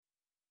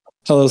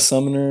Hello,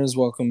 Summoners.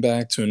 Welcome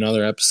back to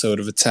another episode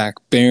of Attack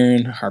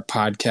Baron, our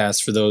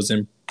podcast for those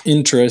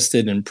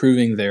interested in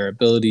improving their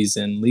abilities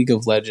in League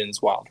of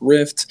Legends Wild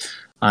Rift.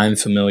 I'm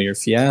Familiar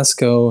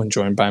Fiasco,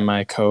 joined by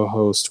my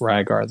co-host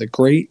Rygar the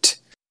Great.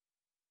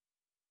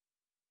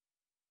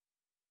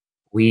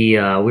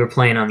 We're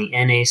playing on the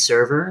NA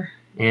server,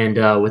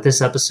 and with this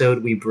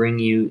episode, we bring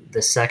you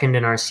the second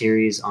in our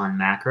series on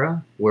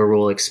macro, where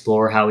we'll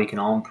explore how we can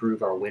all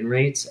improve our win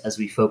rates as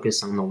we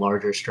focus on the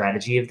larger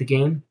strategy of the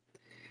game.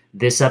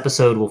 This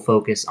episode will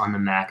focus on the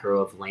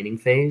macro of laning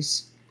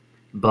phase.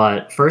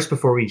 But first,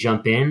 before we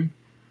jump in,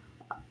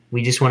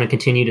 we just want to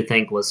continue to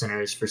thank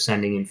listeners for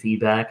sending in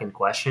feedback and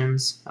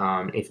questions.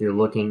 If you're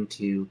looking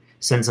to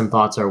send some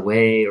thoughts our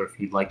way, or if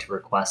you'd like to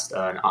request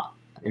an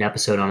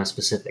episode on a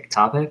specific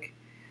topic,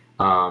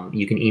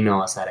 you can email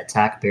us at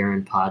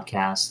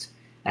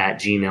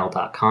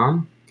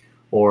attackbaronpodcast@gmail.com.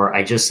 Or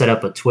I just set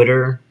up a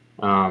Twitter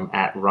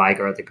at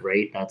Rygar the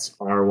Great. That's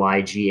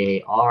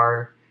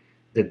RYGAR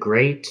the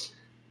Great.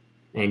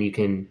 And you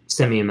can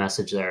send me a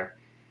message there.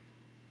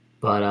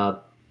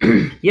 But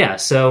yeah,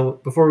 so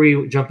before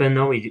we jump in,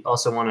 though, we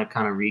also want to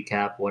kind of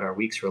recap what our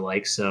weeks were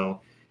like. So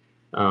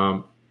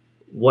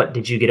what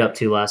did you get up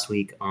to last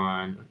week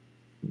on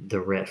the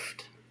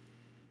Rift?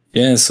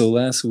 Yeah, so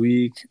last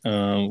week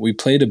we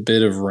played a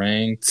bit of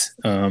ranked.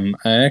 I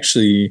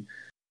actually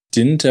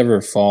didn't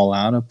ever fall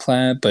out of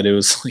Plat, but it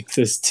was like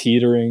this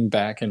teetering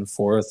back and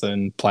forth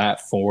in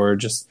Plat 4,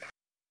 just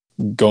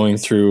going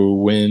through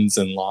wins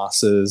and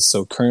losses.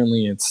 So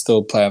currently it's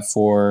still Plat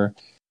 4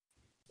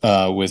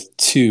 with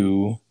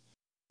 2.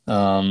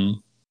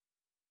 How'd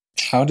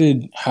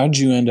you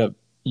end up?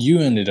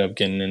 You ended up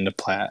getting into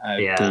Plat,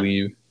 I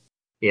believe.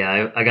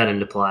 Yeah, I got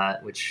into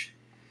Plat, which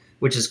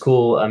is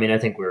cool. I mean, I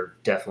think we're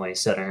definitely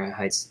setting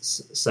our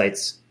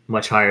sights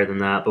much higher than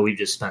that, but we've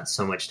just spent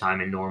so much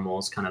time in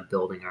normals, kind of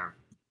building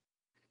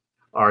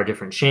our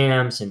different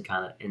champs and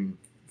kind of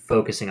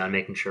focusing on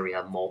making sure we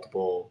have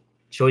multiple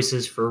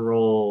choices for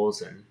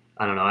roles. And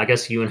I don't know, I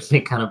guess you and me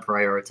kind of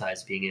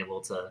prioritize being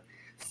able to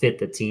fit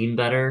the team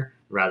better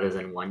rather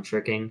than one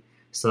tricking.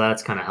 So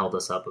that's kind of held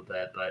us up a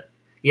bit. But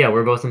yeah,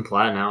 we're both in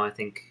Plat now. I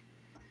think,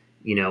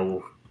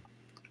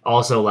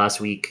 also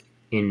last week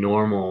in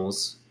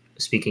normals,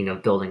 speaking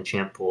of building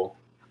champ pool,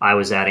 I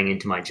was adding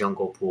into my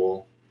jungle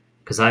pool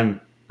because I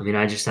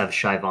just have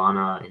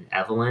Shyvana and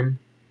Evelynn,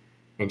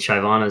 and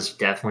Shyvana's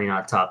definitely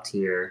not top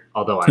tier,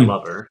 although I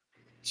love her.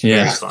 She's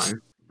very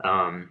fun.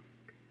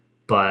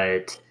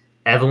 But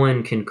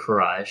Evelynn can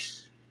crush,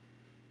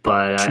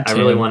 but I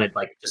really wanted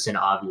just an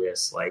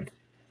obvious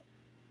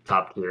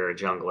top tier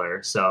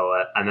jungler.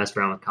 So I messed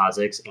around with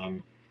Kha'Zix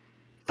and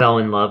fell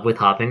in love with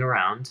hopping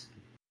around.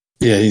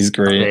 Yeah, he's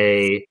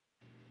great.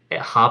 I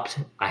got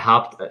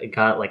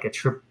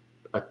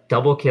a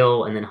double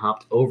kill, and then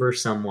hopped over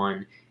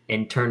someone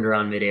and turned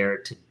around midair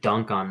to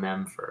dunk on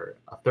them for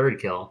a third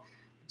kill.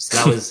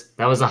 So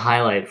that was a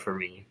highlight for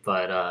me.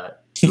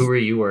 But who were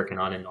you working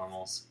on in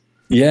normals?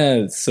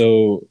 Yeah,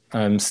 so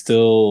I'm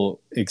still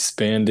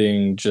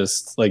expanding,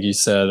 just like you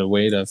said, a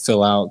way to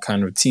fill out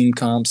kind of team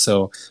comp.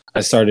 So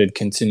I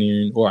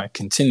continued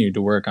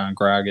to work on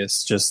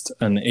Gragas, just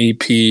an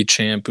AP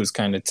champ who's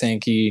kind of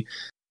tanky.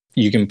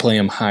 You can play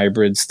him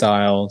hybrid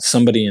style,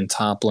 somebody in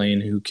top lane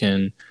who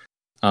can,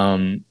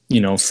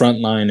 front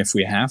line if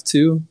we have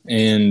to.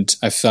 And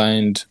I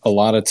find a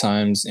lot of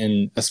times,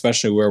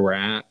 especially where we're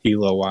at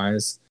elo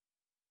wise,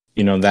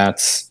 I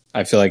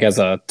feel like as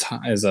a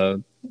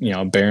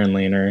Baron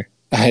laner,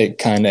 I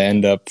kind of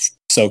end up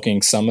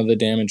soaking some of the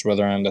damage,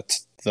 whether on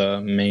the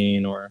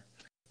main or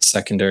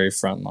secondary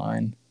front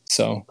line.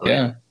 So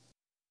yeah,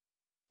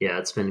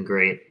 it's been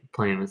great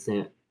playing with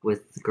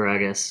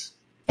Gragas.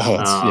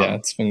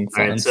 It's been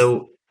fun. All right,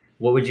 so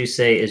what would you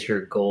say is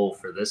your goal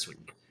for this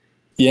week?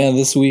 Yeah,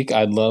 this week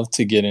I'd love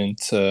to get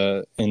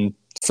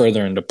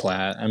further into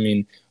Plat. I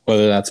mean,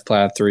 whether that's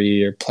Plat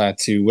 3 or Plat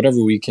 2,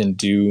 whatever we can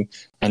do.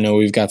 I know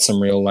we've got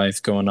some real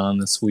life going on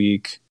this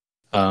week.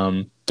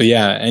 But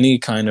yeah, any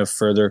kind of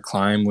further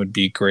climb would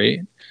be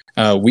great.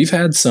 We've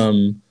had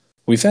some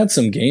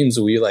games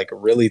we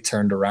really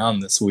turned around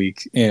this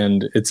week,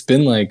 and it's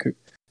been a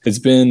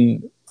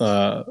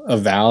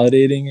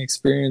validating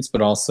experience,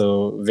 but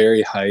also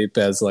very hype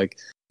as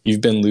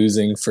you've been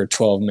losing for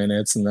 12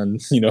 minutes and then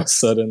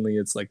suddenly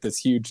it's this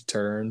huge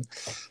turn.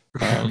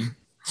 I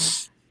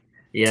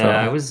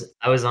was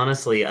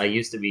honestly, I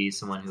used to be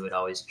someone who would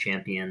always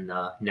champion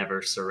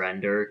never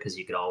surrender, because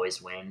you could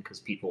always win because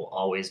people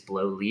always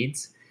blow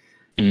leads.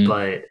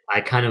 But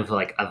I kind of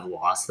I've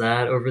lost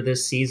that over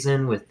this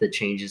season with the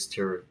changes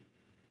to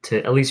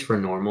at least for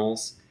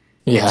normals.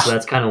 Yeah. And so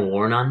that's kind of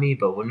worn on me.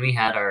 But when we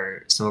had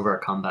some of our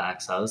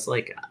comebacks, I was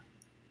like,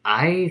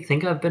 I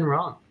think I've been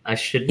wrong. I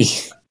should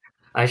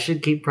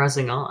keep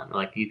pressing on.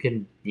 You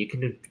can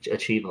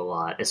achieve a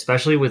lot,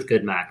 especially with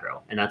good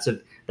macro. And that's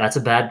a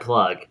bad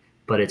plug,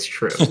 but it's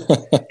true.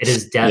 It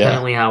is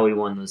definitely how we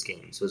won those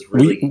games. Was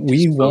really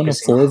we won a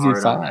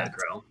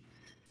 4v5.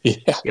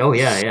 Yeah. Oh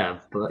yeah.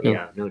 But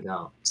yeah, no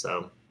doubt.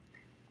 So,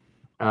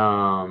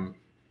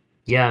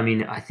 Yeah, I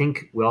mean, I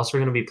think we're also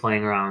going to be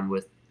playing around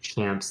with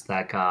champs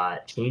that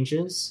got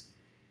changes.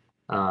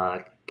 Uh,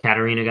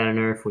 Katarina got a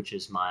nerf, which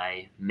is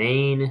my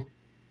main.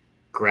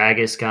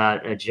 Gragas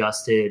got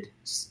adjusted,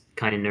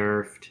 kind of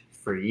nerfed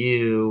for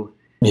you.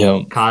 Yeah.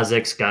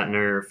 Kha'Zix got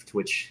nerfed,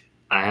 which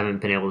I haven't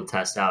been able to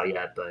test out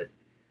yet, but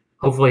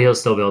hopefully he'll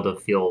still be able to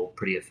feel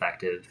pretty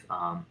effective.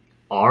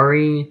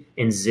 Ari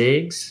and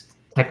Ziggs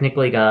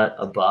technically got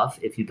a buff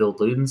if you build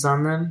Ludens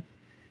on them,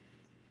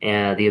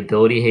 and the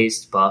ability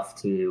haste buff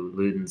to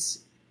Ludens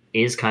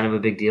is kind of a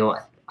big deal.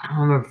 I don't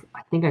remember.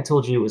 I think I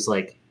told you it was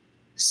like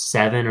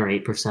 7 or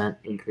 8%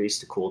 increase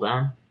to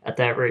cooldown at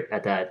that rate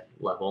at that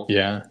level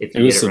Yeah. if It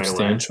you get was it right away.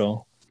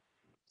 substantial.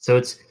 So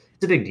it's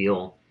a big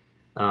deal.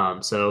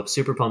 So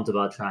super pumped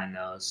about trying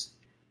those.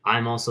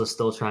 I'm also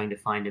still trying to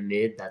find a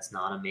mid that's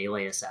not a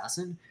melee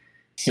assassin.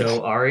 Yeah.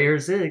 So Ari or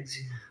Ziggs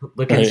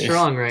looking Right.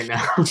 strong right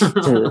now.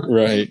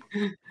 Right.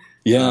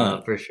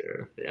 Yeah. For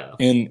sure. Yeah.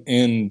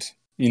 And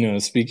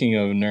speaking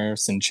of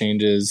nerfs and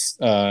changes,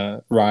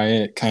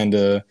 Riot kind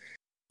of,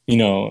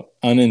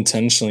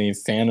 unintentionally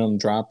Phantom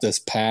dropped this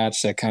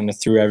patch that kind of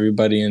threw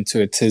everybody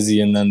into a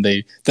tizzy, and then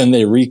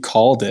they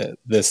recalled it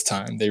this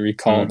time. They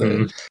recalled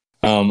it,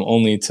 Mm-hmm.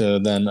 only to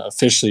then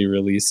officially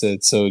release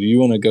it. So do you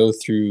want to go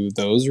through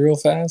those real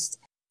fast?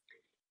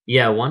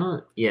 Yeah. Why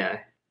not? Yeah.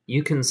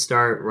 You can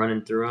start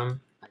running through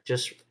them. I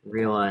just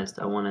realized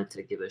I wanted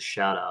to give a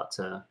shout out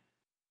to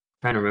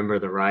trying to remember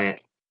the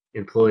Riot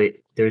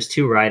employee. There's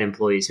two Riot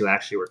employees who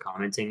actually were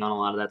commenting on a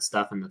lot of that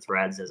stuff in the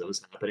threads as it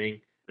was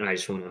happening, and I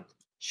just want to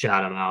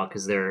shout them out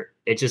because they're.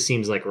 It just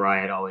seems like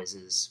Riot always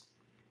is.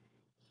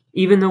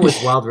 Even though with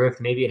Wild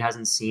Rift, maybe it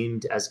hasn't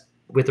seemed as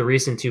with the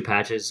recent two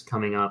patches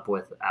coming up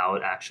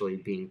without actually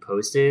being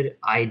posted.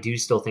 I do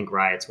still think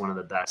Riot's one of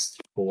the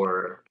best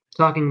for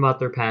talking about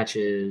their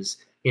patches,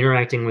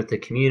 interacting with the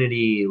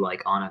community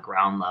like on a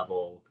ground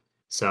level.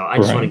 So I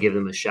just want to Right. give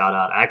them a shout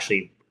out.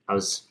 Actually, I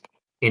was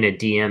in a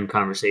DM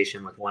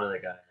conversation with one of the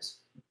guys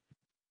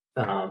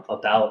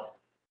about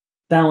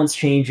balance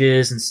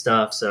changes and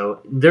stuff.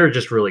 So they're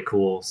just really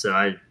cool. So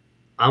I'm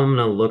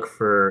gonna look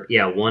for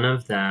one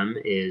of them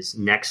is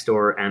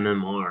Nextdoor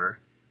MMR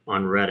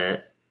on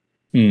Reddit.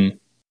 Hmm.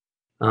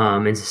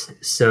 And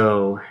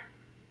so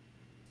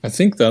I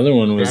think the other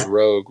one was that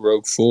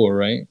Rogue Fool,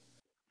 right?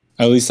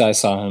 At least I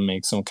saw him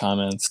make some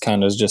comments,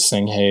 kind of just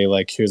saying, "Hey,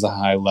 like here's a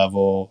high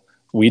level.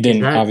 is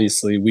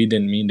that We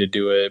didn't mean to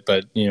do it,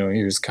 but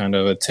here's kind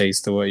of a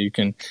taste of what you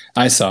can."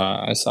 I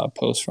saw a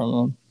post from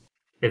him.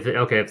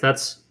 if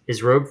that's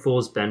is Rogue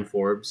Fool's Ben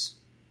Forbes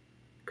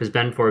because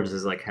Ben Forbes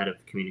is like head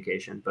of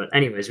communication. But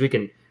anyways, we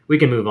can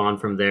move on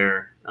from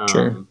there.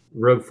 Sure.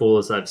 Rogue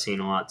Fools I've seen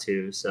a lot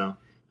too. So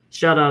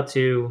shout out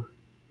to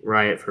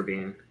Riot for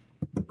being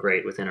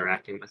great with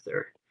interacting with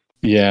their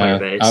player Yeah.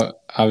 base.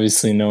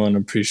 Obviously, no one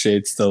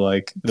appreciates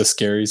the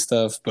scary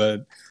stuff,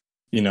 but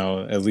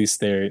at least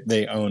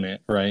they own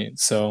it, right?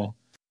 So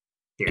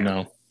you Yeah.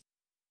 know,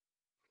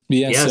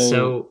 yeah. Yeah, So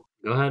so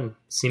go ahead. yeah,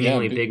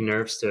 Seemingly big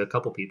nerfs to a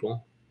couple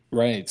people.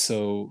 right.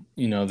 So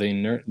they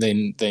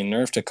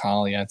nerfed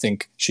Akali. I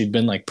think she'd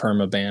been like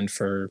perma banned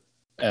for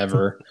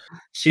ever,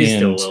 She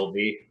still and will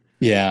be.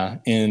 yeah,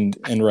 and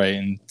right,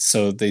 and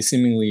so they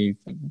seemingly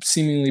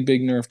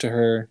big nerf to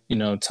her.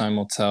 Time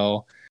will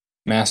tell.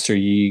 Master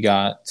Yi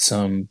got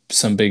some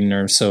big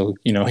nerfs, so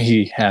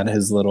he had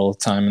his little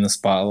time in the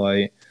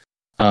spotlight.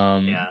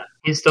 Yeah,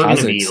 he's still going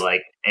to be Kha'Zix,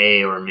 like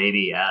A or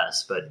maybe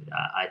S, but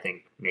I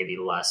think maybe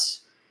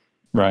less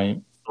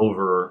right?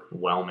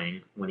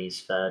 overwhelming when he's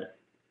fed.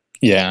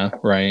 Yeah,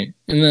 right.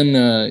 And then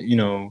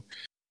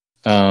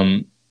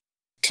um,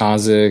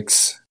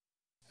 Kha'Zix,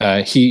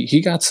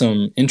 he got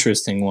some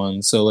interesting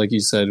ones. So like you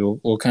said,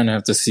 we'll kind of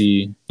have to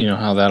see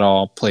how that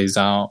all plays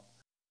out.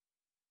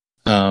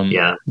 Um,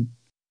 Yeah,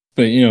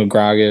 but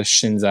Gragas,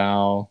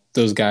 Shinzao,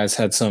 those guys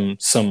had some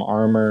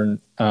armor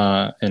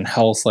and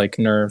health like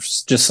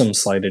nerfs, just some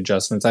slight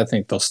adjustments. I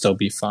think they'll still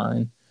be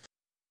fine.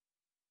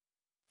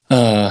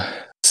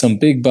 Some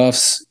big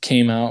buffs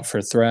came out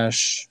for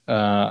Thresh,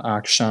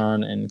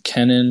 Akshan, and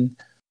Kennen.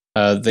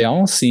 They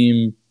all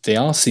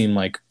seem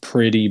like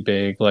pretty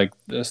big. Like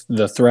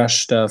the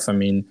Thresh stuff. I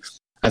mean,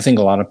 I think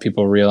a lot of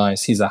people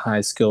realize he's a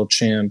high skill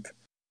champ,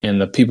 and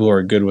the people who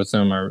are good with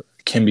him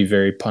can be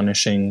very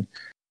punishing.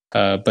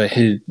 But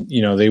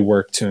they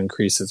work to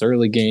increase his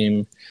early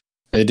game.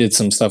 They did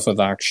some stuff with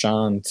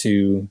Akshan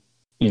to,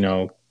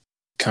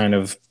 kind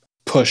of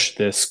push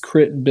this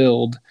crit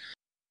build.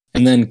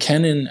 And then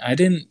Kennen, I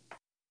didn't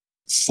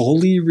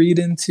fully read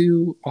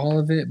into all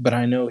of it, but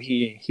I know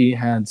he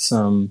had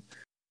some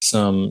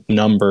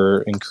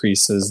number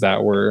increases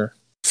that were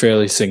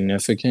fairly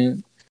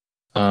significant.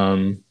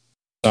 So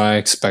I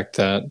expect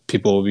that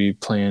people will be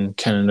playing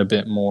Kennen a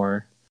bit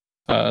more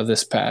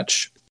this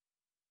patch.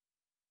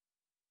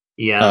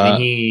 yeah. I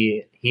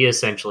mean, Uh, he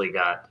essentially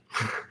got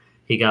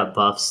he got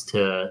buffs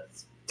to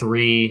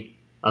three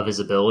of his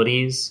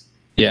abilities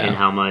and yeah,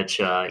 how much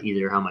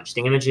either how much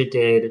damage it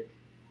did,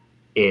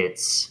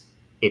 its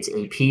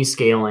AP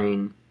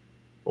scaling,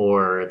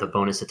 or the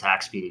bonus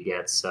attack speed he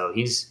gets. So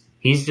he's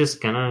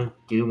just gonna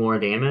do more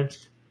damage.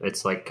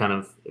 It's like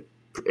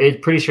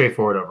it's pretty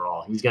straightforward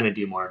overall. He's going to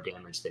do more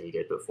damage than he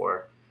did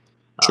before.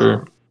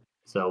 Sure.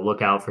 So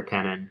look out for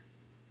Kennen.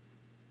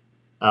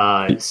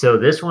 So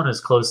this one is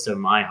close to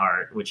my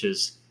heart, which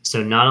is,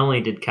 so not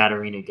only did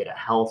Katarina get a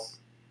health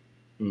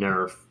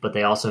nerf, but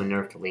they also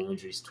nerfed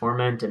Liandry's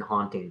Torment and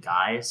Haunting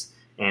Guise.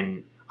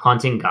 And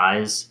Haunting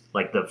Guise,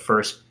 like the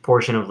first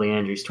portion of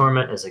Liandry's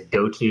Torment, is a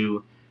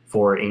go-to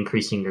for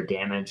increasing your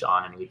damage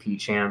on an AP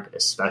champ,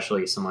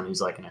 especially someone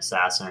who's like an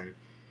assassin,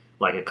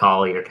 like a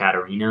Kali or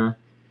Katarina.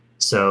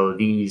 So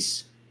the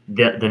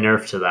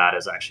nerf to that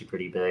is actually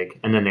pretty big.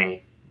 And then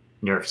they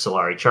nerfed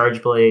Solari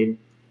Charge Blade,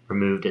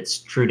 removed its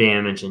true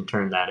damage and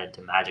turned that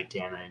into magic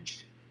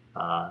damage.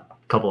 A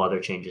couple other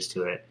changes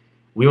to it.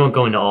 We won't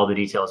go into all the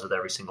details with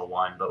every single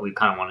one, but we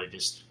kind of want to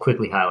just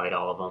quickly highlight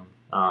all of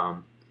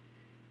them.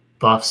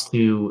 Buffs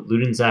to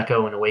Luden's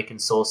Echo and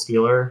Awakened Soul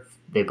Stealer.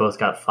 They both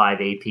got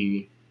 5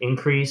 AP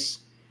increase,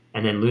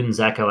 and then Luden's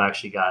Echo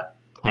actually got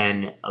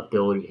 10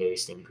 ability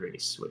haste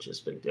increase, which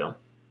is a big deal.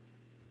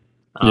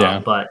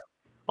 But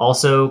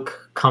also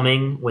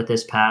coming with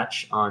this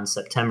patch on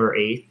September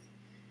 8th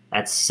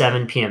at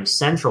 7 p.m.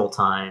 Central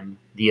Time,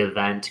 the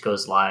event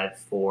goes live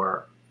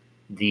for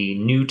the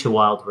new to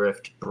Wild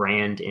Rift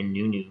Brand and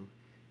Nunu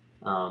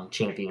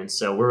champions.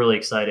 So we're really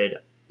excited.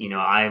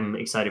 I'm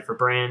excited for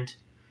Brand.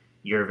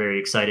 You're very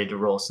excited to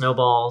roll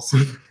snowballs.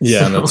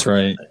 Yeah, so that's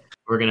right.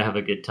 We're going to have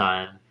a good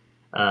time.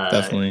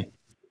 Definitely.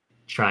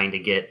 Trying to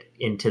get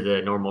into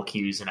the normal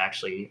queues and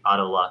actually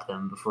auto-lock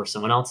them before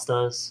someone else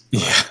does.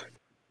 Yeah.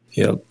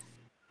 Yep.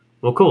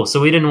 Well, cool.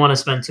 So we didn't want to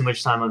spend too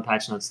much time on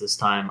patch notes this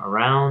time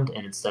around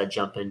and instead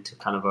jump into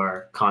kind of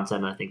our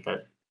content. I think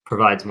that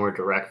provides more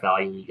direct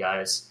value to you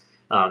guys.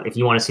 If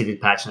you want to see the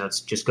patch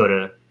notes, just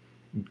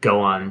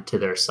go on to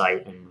their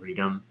site and read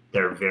them.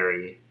 They're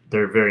very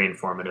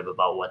informative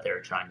about what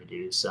they're trying to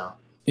do. So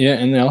yeah,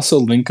 and they also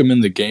link them in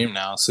the game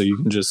now, so you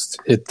can just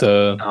hit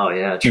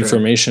the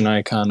information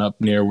icon up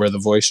near where the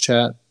voice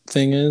chat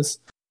thing is,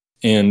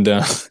 and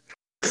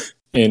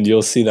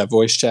you'll see that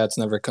voice chat's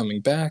never coming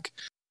back,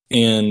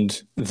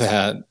 and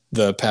that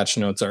the patch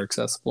notes are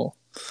accessible.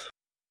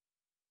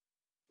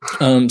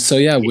 So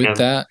yeah, with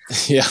that,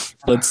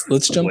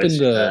 let's jump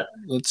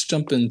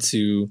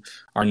into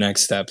our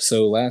next step.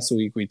 So last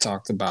week we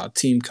talked about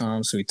team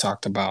comps, we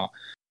talked about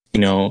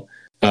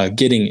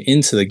getting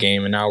into the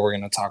game, and now we're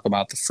going to talk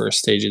about the first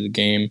stage of the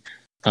game.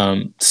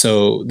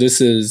 So this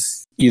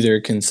is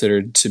either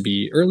considered to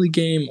be early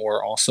game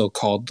or also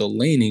called the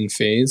laning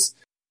phase.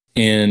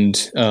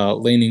 And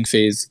laning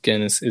phase,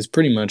 again, is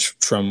pretty much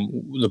from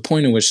the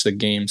point at which the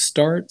game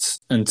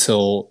starts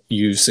until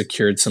you've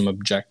secured some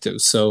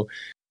objectives. So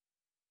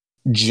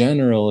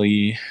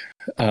generally,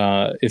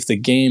 if the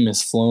game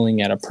is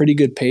flowing at a pretty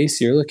good pace,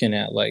 you're looking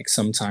at like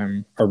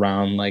sometime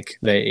around like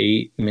the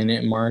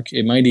 8-minute mark.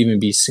 It might even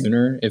be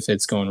sooner if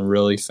it's going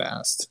really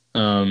fast.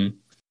 And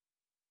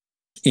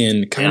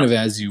kind of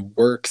as you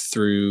work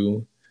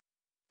through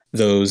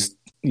those,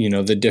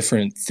 the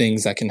different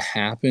things that can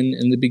happen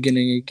in the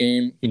beginning of the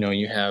game,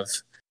 you have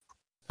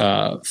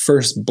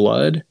first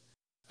blood,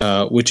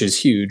 which is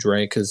huge,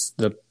 right? Because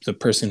the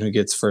person who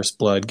gets first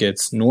blood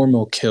gets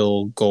normal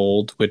kill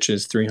gold, which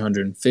is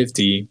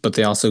 350, but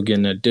they also get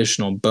an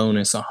additional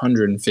bonus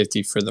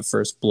 150 for the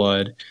first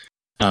blood.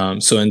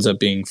 So it ends up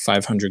being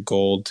 500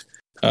 gold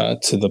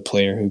to the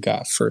player who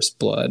got first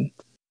blood.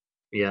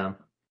 Yeah.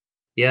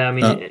 I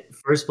mean,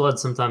 first blood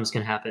sometimes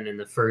can happen in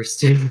the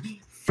first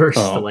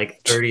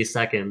like 30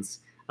 seconds.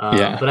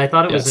 But I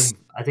thought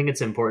I think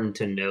it's important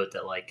to note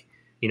that, like,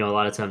 a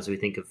lot of times we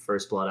think of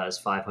first blood as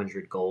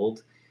 500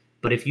 gold.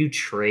 But if you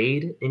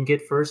trade and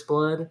get first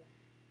blood,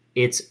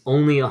 it's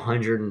only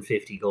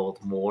 150 gold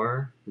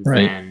more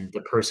than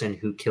the person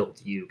who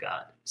killed you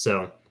got.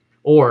 So,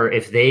 or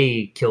if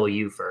they kill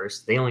you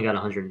first, they only got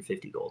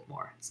 150 gold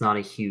more. It's not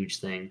a huge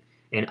thing.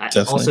 And I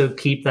also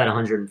keep that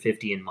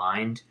 150 in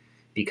mind,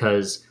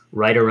 because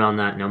right around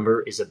that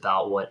number is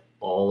about what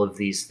almost all of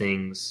these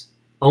things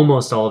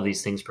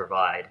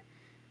provide.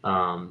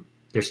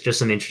 There's just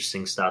some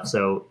interesting stuff.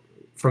 So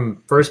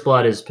from first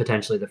blood is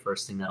potentially the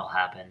first thing that'll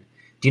happen.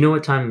 Do you know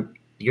what time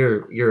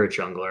you're a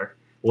jungler?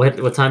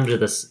 What time do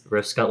the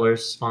Rift Scuttlers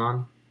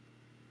spawn?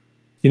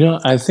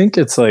 I think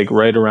it's like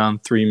right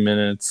around 3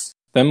 minutes.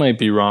 That might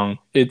be wrong.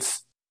 I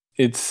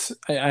do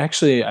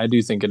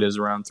think it is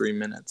around 3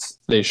 minutes.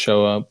 They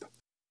show up.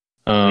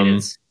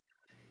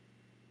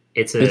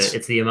 It's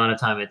the amount of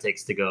time it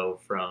takes to go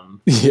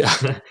from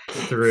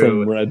through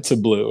from red to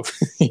blue.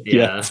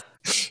 Yeah,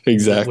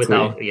 exactly.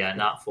 Without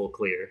not full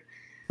clear.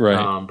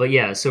 Right. But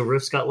yeah, so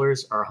Rift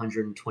Scuttlers are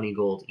 120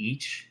 gold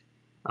each.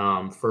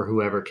 For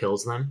whoever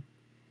kills them.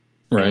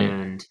 Right.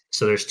 And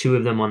so there's 2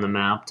 of them on the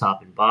map,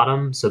 top and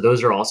bottom. So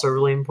those are also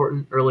really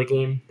important early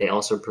game. They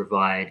also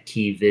provide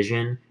key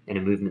vision and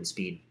a movement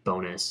speed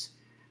bonus,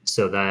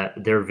 so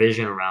that their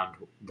vision around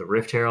the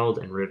Rift Herald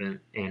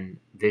and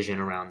vision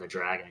around the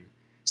dragon.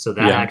 So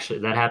that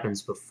that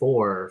happens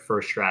before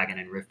first dragon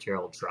and Rift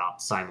Herald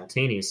drop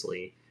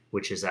simultaneously,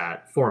 which is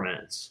at 4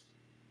 minutes.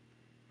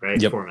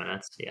 Right? Yep. 4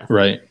 minutes, yeah.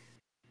 Right.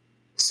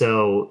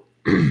 So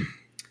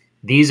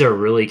these are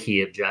really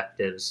key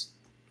objectives,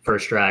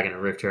 First Dragon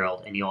and Rift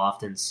Herald, and you'll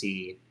often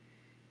see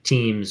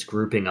teams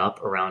grouping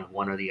up around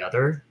one or the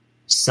other,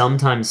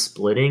 sometimes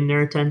splitting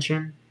their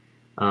attention.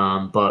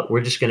 But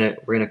we're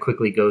gonna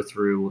quickly go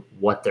through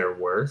what they're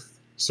worth.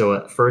 So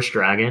at First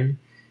Dragon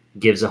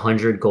gives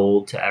 100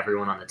 gold to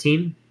everyone on the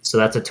team. So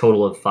that's a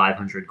total of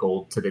 500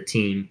 gold to the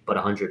team, but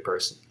 100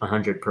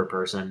 per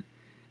person,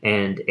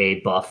 and a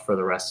buff for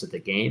the rest of the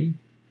game.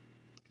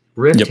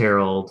 Rift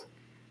Herald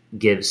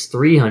gives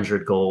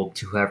 300 gold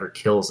to whoever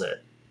kills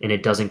it, and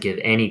it doesn't give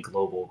any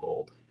global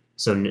gold.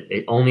 So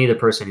only the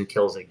person who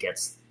kills it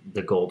gets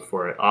the gold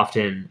for it.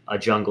 Often a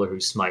jungler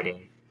who's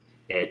smiting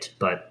it,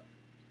 but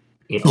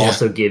it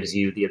also gives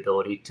you the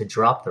ability to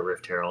drop the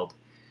Rift Herald,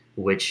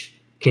 which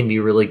can be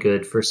really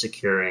good for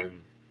securing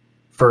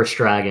First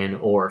Dragon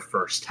or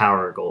First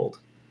Tower gold.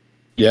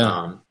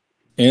 Yeah.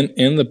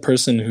 And the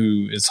person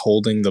who is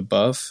holding the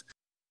buff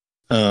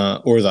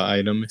or the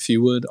item, if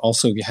you would,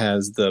 also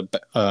has the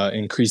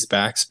increased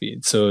back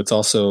speed. So it's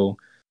also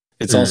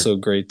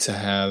great to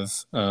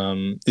have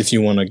if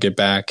you want to get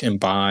back and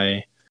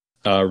buy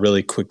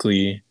really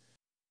quickly.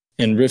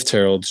 And Rift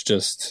Herald's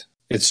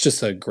it's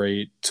just a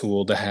great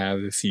tool to have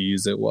if you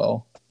use it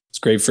well. It's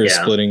great for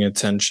splitting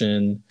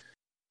attention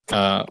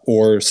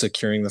or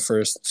securing the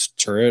first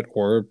turret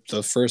or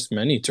the first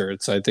many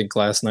turrets. I think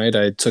last night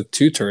I took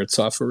 2 turrets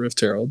off of Rift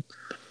Herald.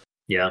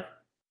 Yeah.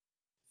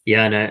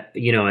 Yeah, and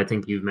I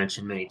think you've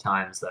mentioned many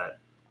times that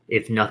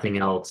if nothing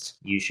else,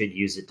 you should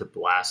use it to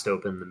blast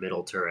open the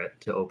middle turret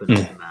to open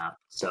up the map.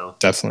 So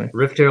definitely,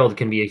 Rift Herald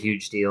can be a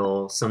huge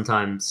deal.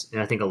 Sometimes,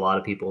 and I think a lot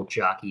of people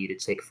jockey to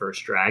take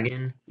First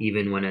Dragon,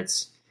 even when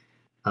it's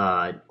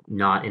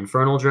not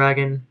Infernal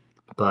Dragon.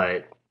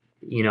 But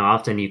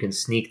often you can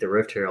sneak the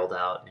Rift Herald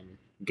out and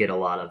get a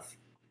lot of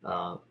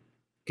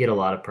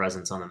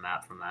presence on the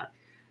map from that.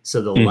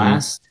 So the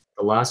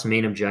last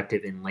main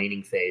objective in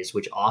laning phase,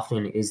 which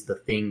often is the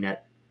thing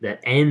that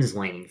ends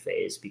laning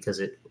phase because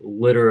it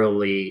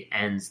literally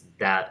ends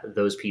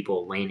those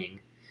people laning,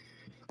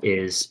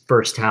 is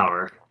First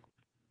Tower.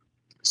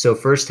 So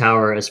First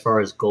Tower, as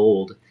far as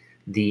gold,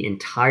 the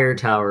entire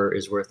tower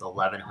is worth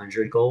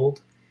 1,100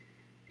 gold,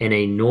 and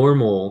a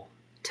normal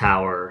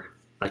tower,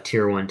 a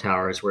tier 1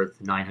 tower, is worth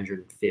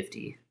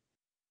 950.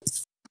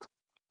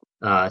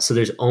 So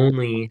there's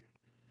only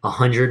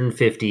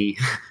 150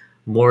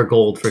 more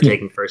gold for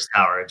taking First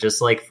Tower.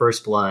 Just like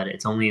First Blood,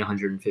 it's only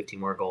 150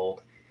 more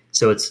gold.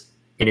 So it's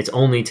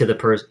only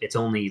to it's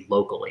only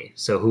locally.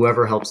 So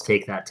whoever helps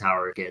take that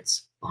tower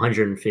gets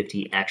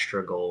 150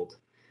 extra gold.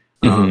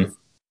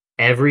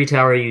 Every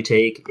tower you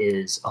take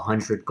is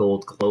 100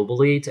 gold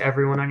globally to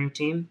everyone on your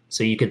team.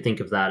 So you could think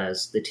of that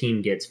as the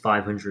team gets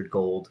 500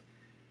 gold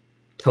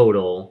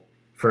total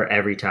for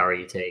every tower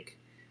you take.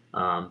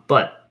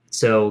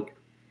 So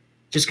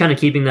just kind of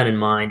keeping that in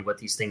mind, what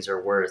these things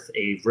are worth.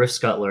 A Rift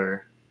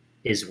Scuttler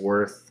is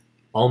worth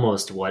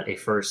almost what a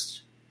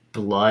First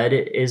Blood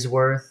is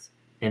worth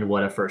and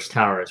what a First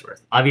Tower is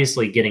worth.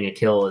 Obviously, getting a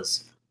kill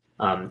is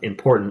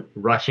important.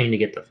 Rushing to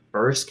get the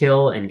first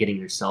kill and getting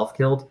yourself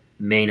killed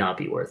may not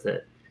be worth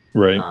it.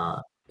 Right.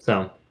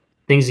 So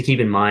things to keep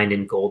in mind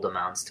in gold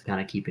amounts to kind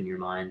of keep in your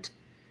mind.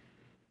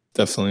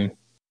 Definitely.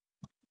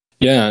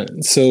 Yeah.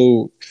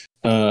 So,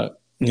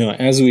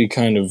 as we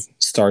kind of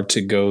start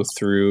to go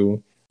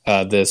through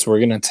this, we're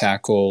going to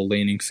tackle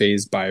laning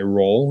phase by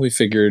role. We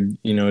figured,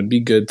 it'd be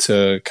good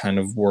to kind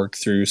of work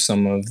through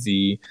some of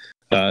the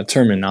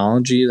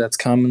terminology that's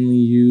commonly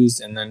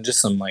used, and then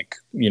just some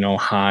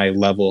high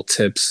level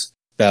tips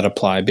that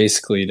apply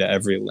basically to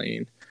every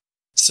lane.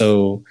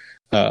 So,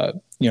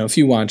 if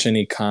you watch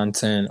any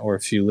content or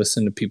if you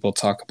listen to people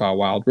talk about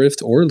Wild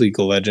Rift or League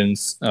of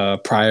Legends,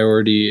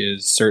 priority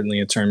is certainly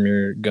a term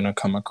you're going to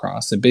come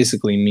across. It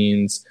basically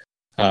means,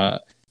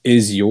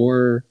 is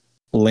your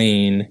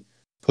lane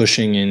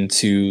pushing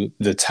into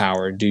the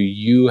tower? Do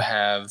you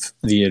have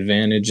the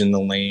advantage in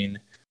the lane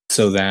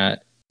so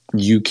that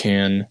you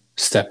can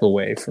step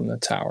away from the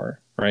tower,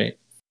 right?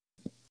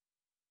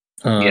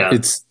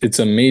 It's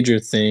a major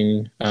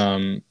thing.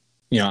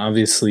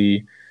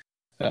 Obviously,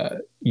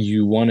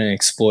 you want to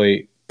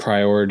exploit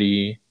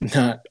priority,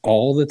 not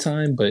all the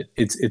time, but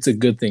it's a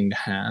good thing to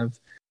have.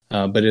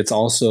 But it's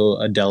also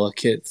a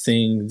delicate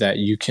thing that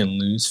you can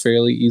lose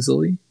fairly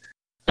easily.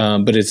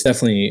 But it's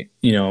definitely,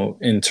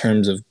 in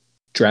terms of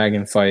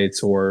dragon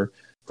fights or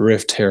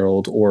Rift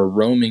Herald or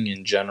roaming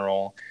in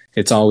general,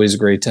 it's always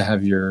great to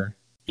have your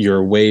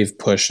wave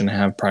push and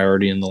have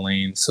priority in the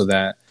lane so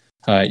that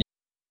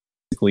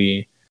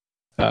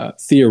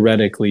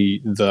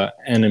theoretically the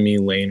enemy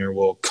laner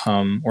will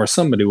come, or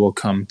somebody will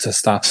come to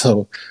stop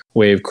the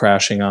wave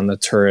crashing on the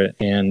turret,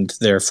 and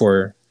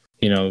therefore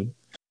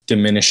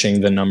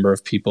diminishing the number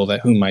of people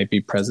who might be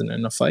present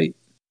in a fight.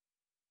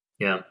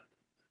 Yeah,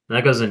 and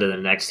that goes into the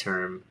next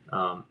term,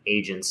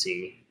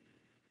 agency,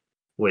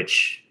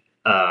 which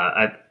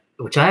I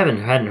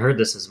hadn't heard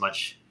this as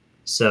much.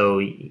 So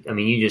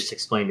you just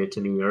explained it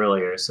to me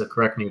earlier, so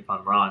correct me if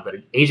I'm wrong, but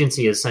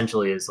agency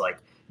essentially is like,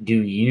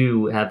 do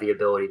you have the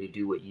ability to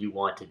do what you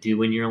want to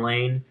do in your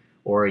lane,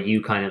 or are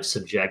you kind of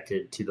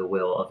subjected to the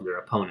will of your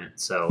opponent?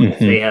 So if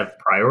Hmm. they have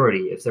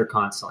priority, if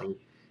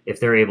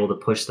they're able to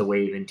push the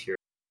wave into your,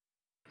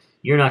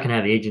 you're not going to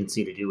have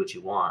agency to do what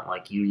you want.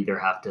 Like you either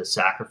have to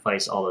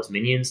sacrifice all those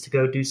minions to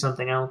go do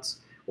something else,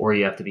 or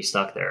you have to be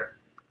stuck there,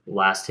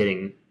 last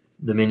hitting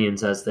the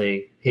minions as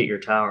they hit your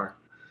tower.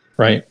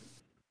 Right.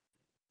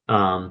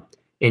 Um,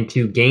 and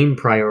to gain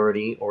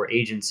priority or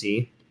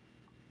agency,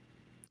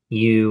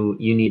 you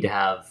need to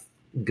have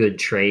good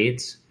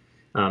trades.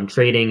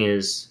 Trading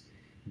is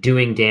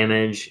doing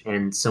damage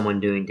and someone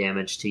doing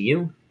damage to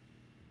you.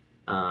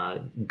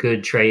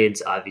 Good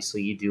trades,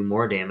 obviously, you do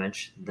more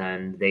damage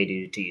than they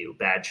do to you.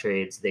 Bad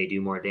trades, they do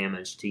more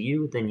damage to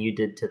you than you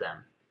did to them.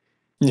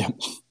 Yeah.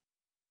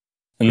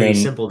 And Pretty then,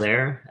 simple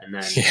there. And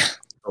then yeah,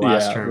 the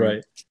last yeah, term,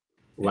 right.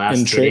 And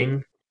last trade,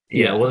 hitting.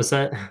 Yeah, what yeah. was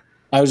that?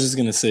 I was just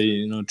gonna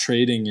say,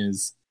 trading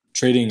is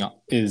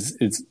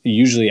it's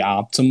usually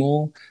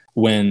optimal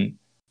when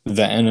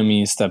the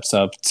enemy steps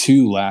up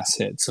to last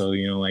hit. So,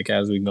 like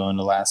as we go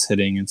into last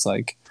hitting, it's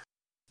like,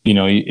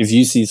 if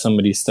you see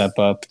somebody step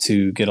up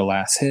to get a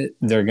last hit,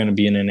 they're gonna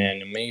be in an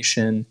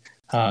animation.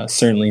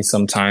 Certainly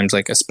sometimes,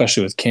 like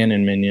especially with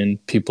cannon minion,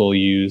 people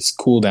use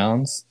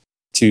cooldowns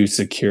to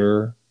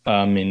secure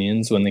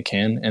minions when they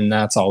can, and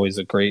that's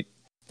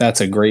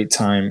a great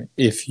time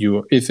if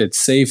it's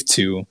safe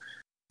to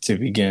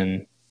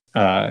begin,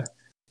 uh,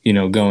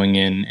 going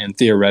in and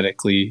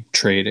theoretically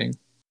trading.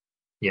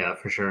 Yeah,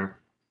 for sure.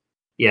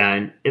 Yeah,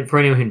 and for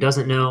anyone who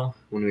doesn't know,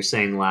 when we're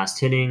saying last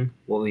hitting,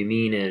 what we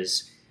mean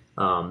is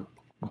um,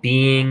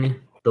 being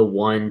the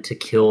one to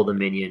kill the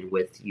minion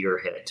with your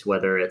hit,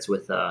 whether it's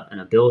with an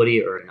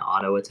ability or an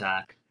auto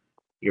attack,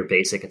 your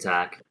basic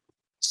attack.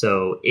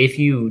 So if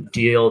you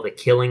deal the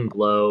killing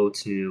blow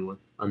to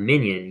a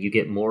minion, you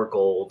get more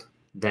gold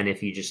than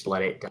if you just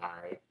let it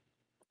die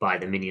by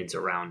the minions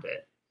around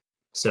it.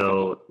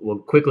 So we'll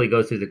quickly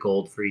go through the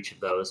gold for each of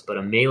those. But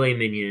a melee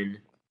minion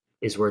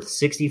is worth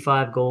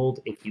 65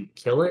 gold if you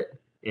kill it,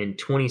 and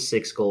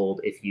 26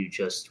 gold if you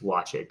just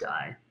watch it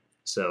die.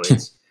 So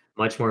it's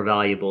much more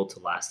valuable to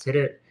last hit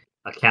it.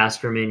 A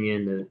caster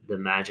minion, the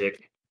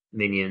magic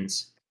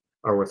minions,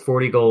 are worth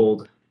 40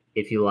 gold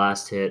if you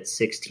last hit,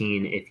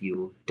 16 if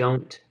you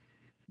don't.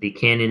 The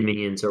cannon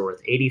minions are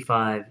worth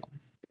 85,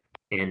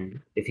 and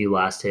if you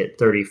last hit,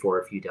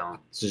 34 if you don't.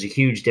 So there's a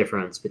huge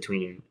difference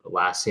between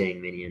last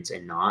hitting minions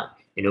and not,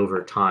 and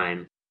over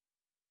time,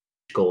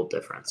 gold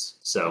difference.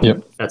 So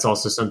Yep. that's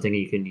also something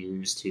you can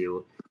use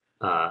to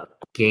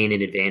gain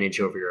an advantage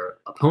over your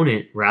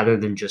opponent rather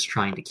than just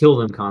trying to kill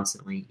them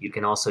constantly. You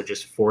can also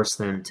just force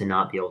them to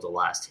not be able to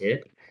last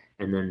hit,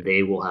 and then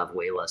they will have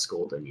way less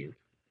gold than you.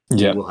 You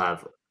Yep. will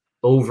have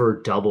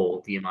over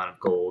double the amount of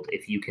gold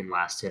if you can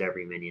last hit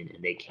every minion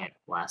and they can't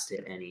last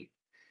hit any.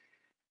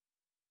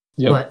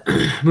 Yep.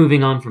 But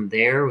moving on from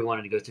there, we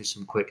wanted to go through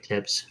some quick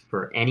tips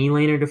for any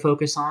laner to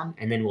focus on,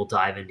 and then we'll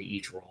dive into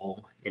each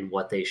role and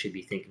what they should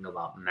be thinking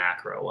about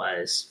macro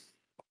wise.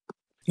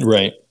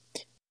 Right.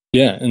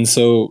 Yeah. And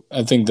so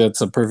I think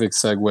that's a perfect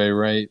segue,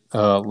 right?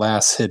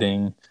 Last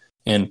hitting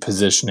and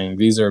positioning.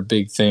 These are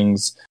big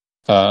things.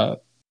 Uh,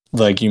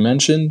 like you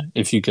mentioned,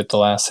 if you get the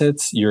last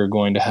hits, you're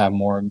going to have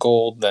more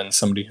gold than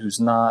somebody who's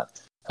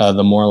not.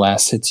 The more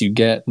last hits you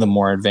get, the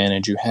more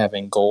advantage you have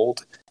in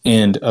gold.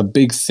 And a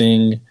big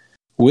thing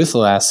with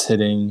last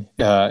hitting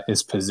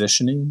is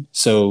positioning.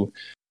 So,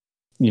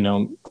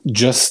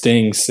 just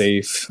staying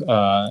safe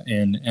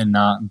and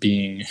not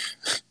being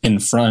in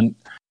front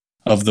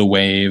of the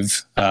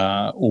wave,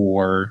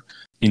 or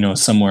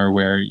somewhere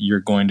where you're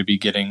going to be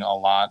getting a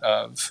lot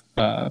of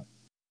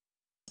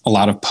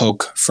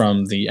poke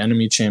from the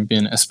enemy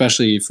champion,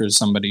 especially for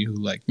somebody who,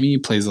 like me,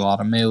 plays a lot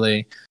of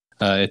melee.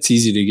 It's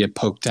easy to get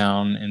poked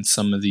down in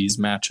some of these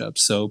matchups,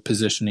 so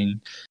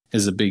positioning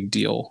is a big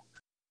deal.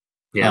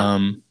 Yeah.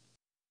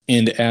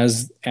 And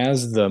as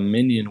the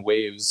minion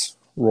waves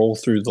roll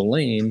through the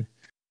lane,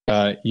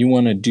 you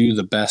want to do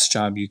the best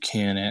job you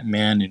can at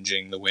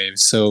managing the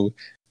waves. So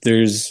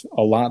there's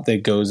a lot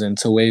that goes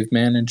into wave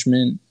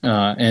management,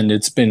 and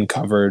it's been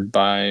covered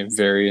by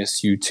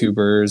various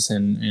YouTubers,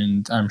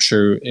 and I'm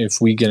sure if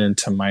we get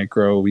into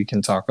micro, we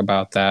can talk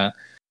about that.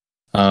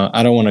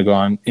 I don't want to go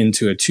on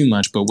into it too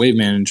much, but wave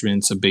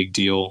management's a big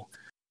deal,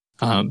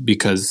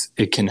 because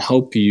it can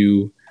help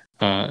you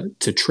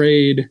to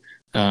trade.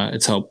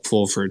 It's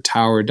helpful for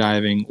tower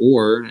diving,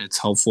 or it's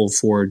helpful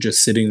for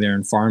just sitting there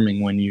and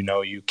farming when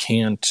you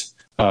can't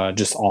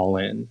just all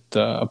in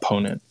the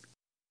opponent.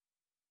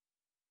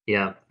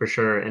 Yeah, for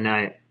sure. And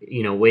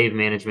wave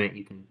management,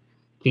 you can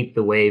keep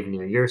the wave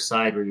near your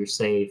side where you're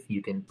safe.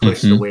 You can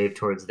push the Mm-hmm. wave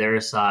towards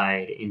their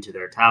side into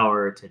their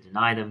tower to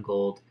deny them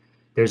gold.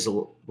 There's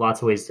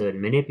lots of ways to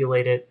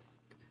manipulate it.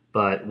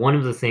 But one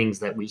of the things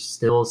that we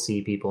still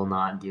see people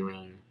not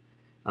doing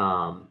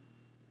um,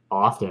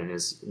 often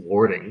is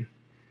warding.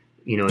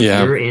 If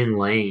Yeah. you're in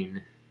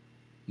lane,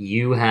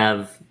 you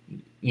have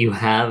you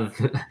have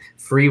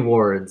free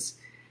wards.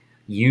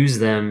 Use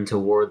them to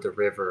ward the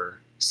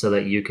river so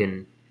that you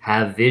can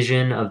have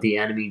vision of the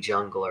enemy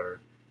jungler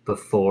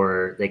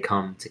before they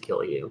come to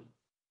kill you.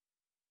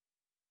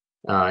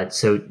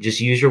 So just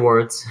use your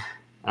words.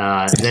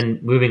 Then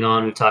moving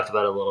on, we've talked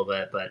about it a little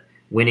bit, but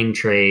winning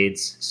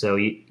trades. So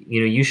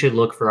you should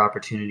look for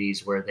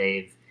opportunities where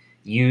they've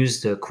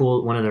used a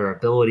cool one of their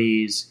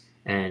abilities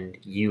and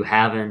you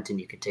haven't,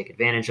 and you can take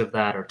advantage of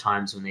that. Or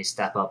times when they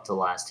step up to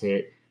last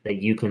hit that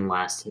you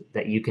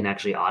can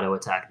actually auto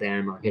attack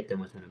them or hit them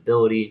with an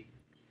ability.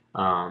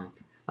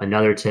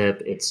 Another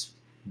tip: it's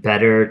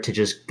better to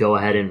just go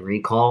ahead and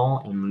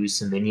recall and lose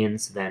some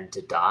minions than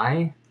to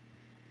die.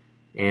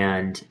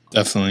 And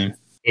Definitely.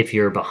 if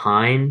you're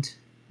behind,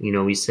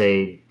 we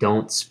say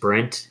don't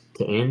sprint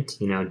to int.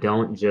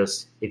 Don't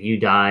just, if you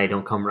die,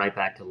 don't come right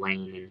back to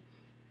lane.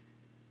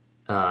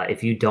 And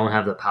if you don't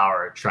have the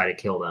power, try to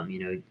kill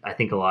them. I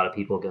think a lot of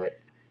people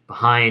get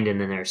behind and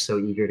then they're so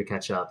eager to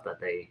catch up that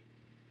they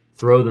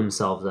throw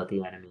themselves at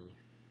the enemy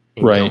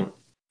and Right. don't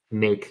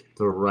make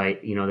the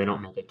right, they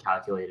don't make a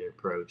calculated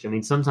approach. I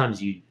mean,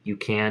 sometimes you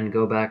can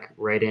go back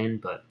right in,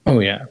 but Oh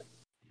yeah.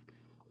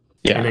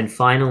 Yeah. And then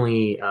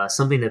finally,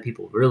 something that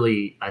people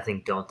really, I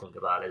think, don't think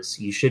about is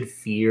you should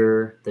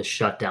fear the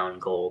shutdown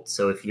gold.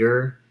 So if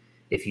you're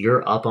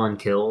up on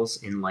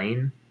kills in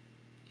lane,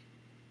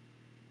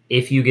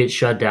 if you get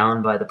shut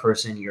down by the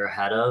person you're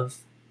ahead of,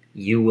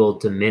 you will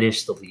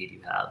diminish the lead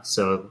you have.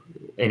 So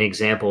an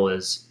example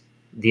is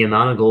the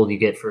amount of gold you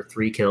get for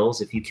 3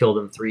 kills. If you kill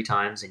them 3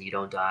 times and you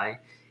don't die,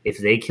 if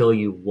they kill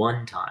you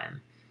 1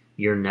 time,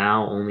 you're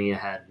now only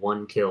ahead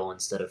 1 kill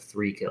instead of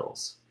 3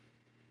 kills.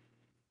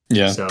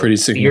 Yeah, So pretty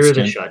fear the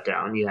significant.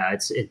 shutdown. Yeah,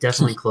 it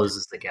definitely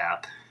closes the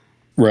gap.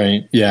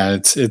 Right. Yeah,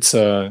 it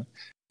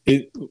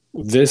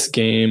this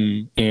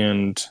game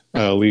and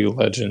League of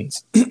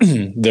Legends,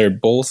 they're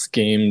both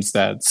games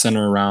that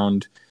center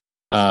around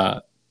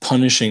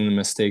punishing the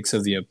mistakes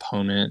of the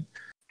opponent.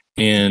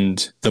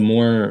 And the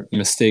more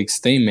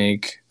mistakes they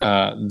make,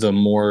 the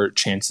more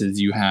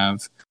chances you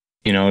have,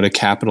 to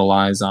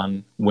capitalize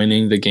on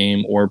winning the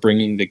game or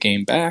bringing the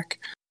game back.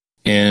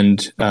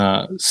 And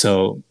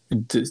so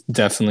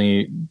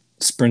definitely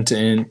sprint to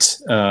int,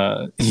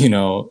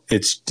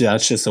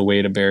 that's just a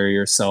way to bury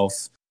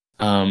yourself.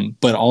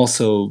 But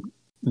also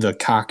the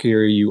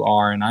cockier you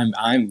are, and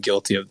I'm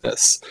guilty of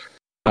this.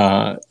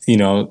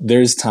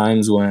 There's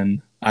times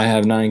when I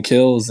have 9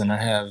 kills and I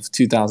have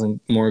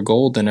 2,000 more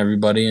gold than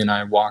everybody, and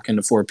I walk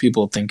into 4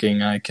 people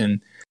thinking I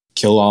can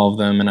kill all of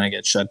them, and I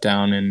get shut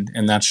down,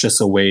 and that's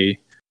just a way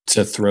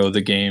to throw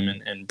the game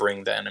and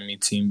bring the enemy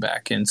team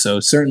back in. So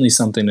certainly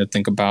something to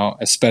think about,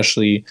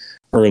 especially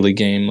early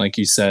game. Like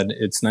you said,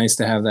 it's nice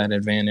to have that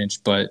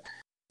advantage, but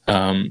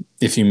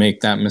if you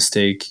make that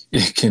mistake,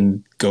 it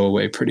can go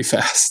away pretty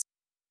fast.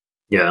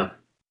 Yeah.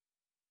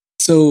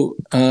 So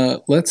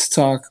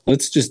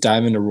let's just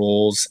dive into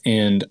roles.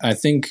 And I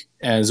think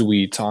as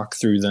we talk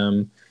through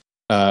them,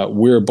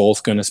 we're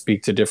both going to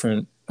speak to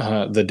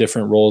the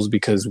different roles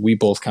because we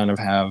both kind of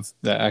have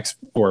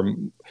or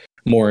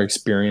more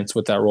experience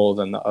with that role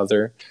than the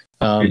other.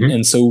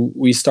 And so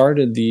we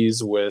started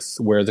these with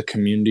where the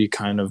community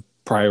kind of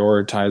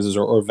prioritizes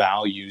or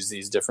values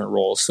these different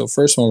roles. So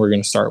first one we're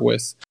going to start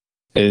with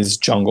is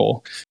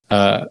jungle.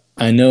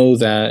 I know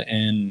that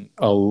in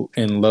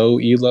low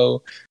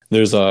elo,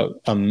 there's a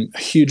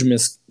huge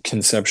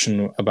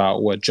misconception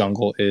about what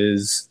jungle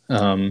is.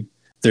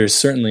 There's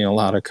certainly a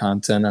lot of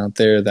content out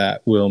there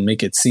that will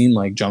make it seem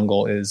like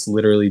jungle is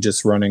literally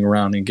just running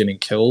around and getting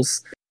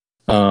kills.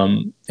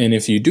 And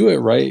if you do it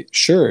right,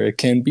 sure, it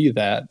can be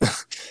that.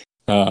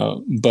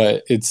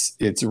 But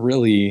it's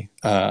really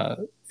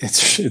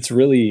it's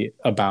really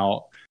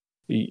about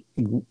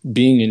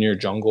being in your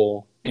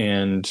jungle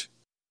and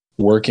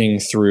working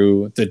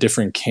through the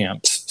different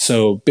camps.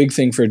 So big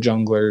thing for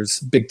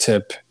junglers, big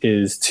tip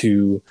is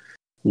to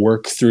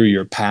work through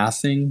your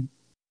pathing.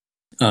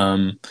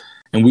 And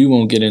we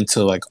won't get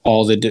into like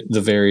all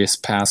the various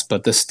paths,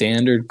 but the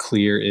standard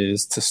clear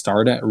is to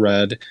start at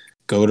red,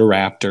 go to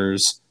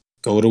raptors,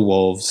 go to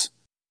wolves,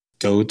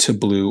 go to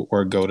blue,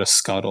 or go to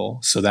scuttle.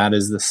 So that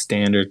is the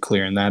standard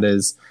clear, and that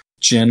is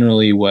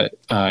generally what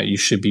you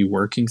should be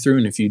working through.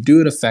 And if you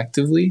do it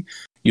effectively,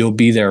 you'll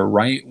be there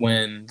right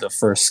when the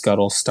first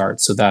scuttle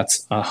starts. So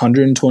that's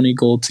 120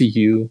 gold to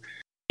you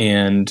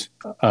and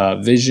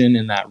vision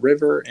in that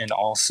river. And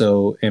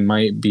also it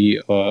might be,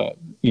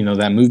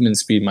 that movement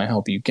speed might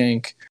help you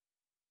gank.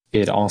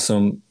 It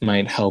also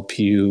might help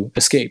you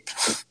escape.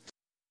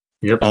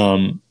 Yep.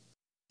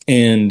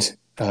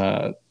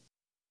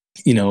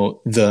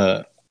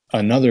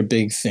 Another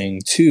big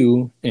thing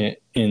too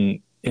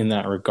in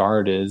that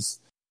regard is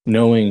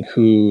knowing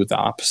who the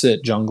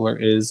opposite jungler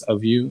is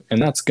of you,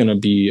 and that's going to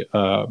be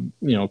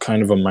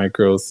kind of a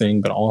micro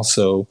thing, but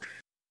also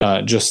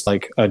just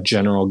like a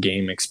general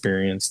game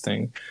experience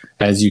thing.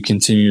 As you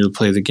continue to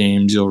play the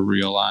games, you'll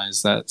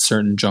realize that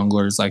certain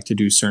junglers like to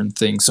do certain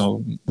things,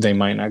 so they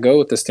might not go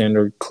with the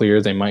standard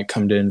clear. They might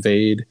come to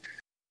invade,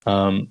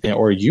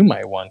 or you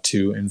might want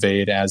to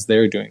invade as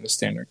they're doing the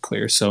standard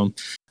clear. So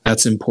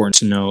that's important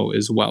to know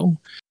as well.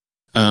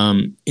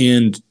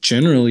 And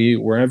generally,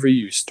 wherever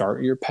you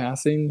start your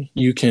pathing,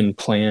 you can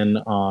plan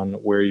on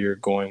where you're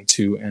going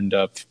to end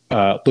up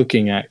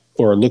looking at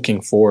or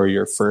looking for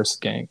your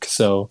first gank.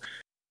 So,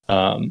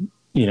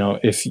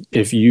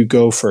 if you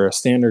go for a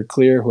standard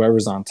clear,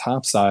 whoever's on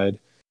top side,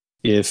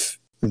 if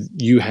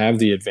you have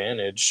the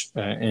advantage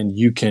and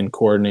you can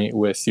coordinate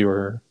with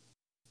your,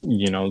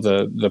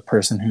 the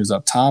person who's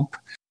up top,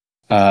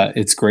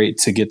 it's great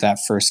to get that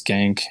first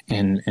gank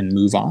and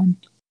move on.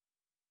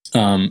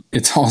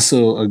 It's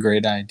also a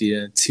great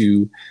idea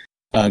to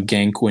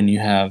gank when you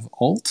have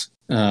ult,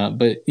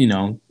 but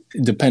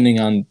depending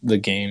on the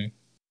game,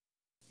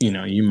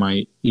 you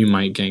might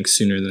gank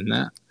sooner than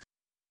that.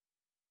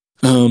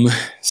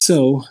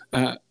 So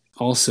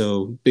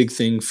also big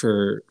thing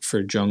for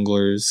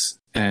junglers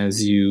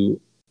as you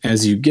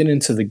get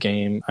into the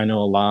game. I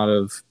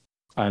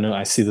know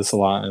I see this a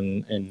lot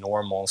in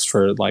normals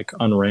for like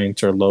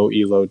unranked or low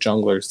elo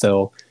junglers.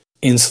 They'll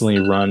instantly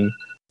run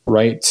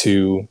right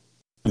to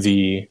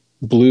the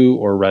blue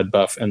or red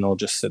buff and they'll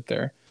just sit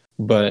there.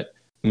 But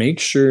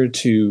make sure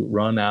to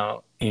run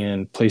out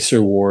and place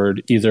your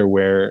ward either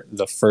where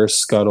the first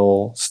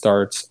scuttle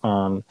starts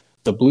on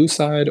the blue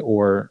side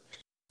or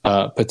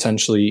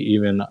potentially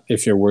even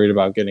if you're worried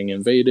about getting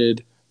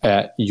invaded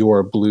at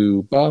your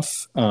blue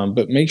buff.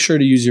 But make sure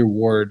to use your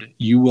ward.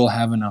 You will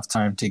have enough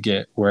time to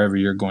get wherever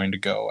you're going to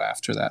go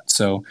after that.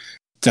 So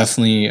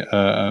definitely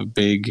a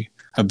big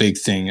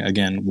thing,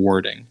 again,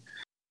 warding.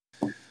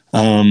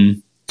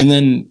 And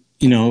then,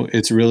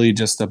 it's really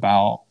just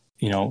about,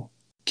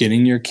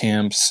 getting your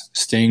camps,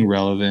 staying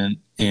relevant,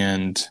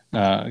 and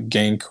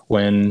gank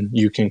when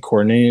you can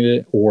coordinate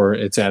it or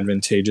it's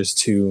advantageous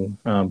to,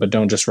 but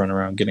don't just run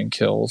around getting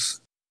kills.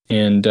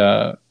 And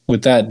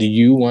with that, do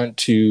you want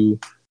to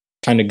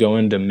kind of go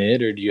into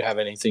mid, or do you have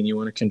anything you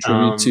want to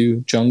contribute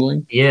to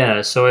jungling?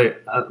 Yeah, so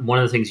one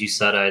of the things you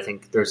said, I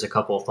think there's a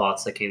couple of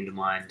thoughts that came to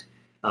mind.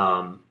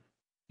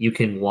 You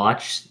can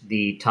watch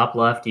the top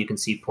left. You can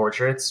see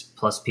portraits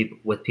plus people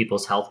with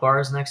people's health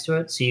bars next to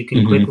it, so you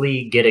can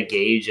quickly get a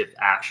gauge of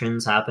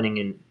actions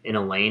happening in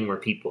a lane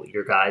where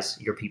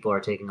your people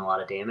are taking a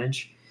lot of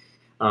damage,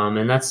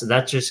 and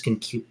that just can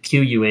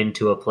cue you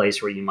into a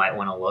place where you might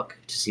want to look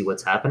to see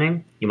what's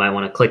happening. You might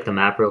want to click the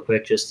map real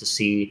quick just to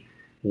see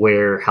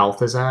where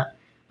health is at.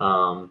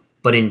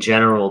 But in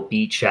general,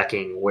 be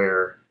checking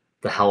where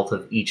the health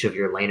of each of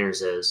your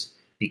laners is,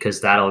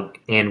 because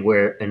and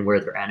where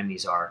their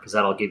enemies are, because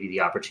that'll give you the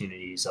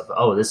opportunities of,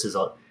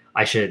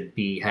 I should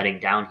be heading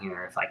down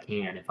here if I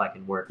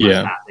can work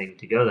my pathing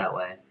to go that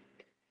way.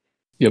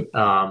 Yep.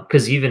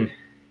 Because even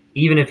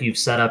if you've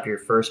set up your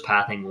first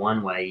pathing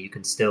one way, you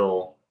can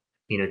still,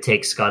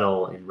 take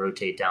scuttle and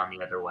rotate down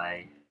the other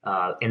way.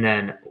 And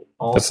then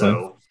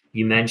also,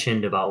 you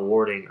mentioned about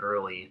warding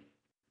early.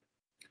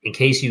 In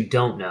case you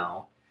don't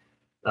know,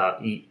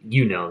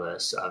 you know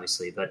this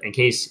obviously, but in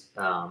case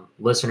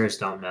listeners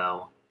don't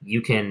know, you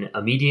can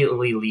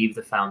immediately leave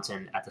the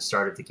fountain at the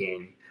start of the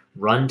game,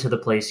 run to the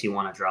place you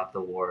want to drop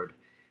the ward,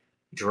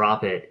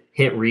 drop it,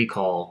 hit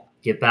recall,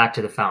 get back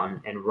to the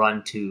fountain, and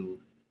run to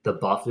the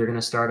buff you're going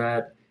to start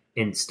at,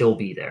 and still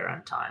be there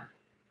on time.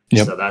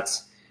 Yep. So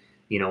that's,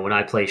 when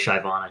I play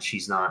Shyvana,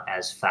 she's not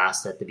as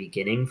fast at the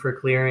beginning for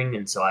clearing,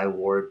 and so I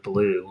ward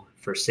blue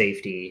for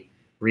safety,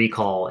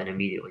 recall, and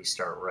immediately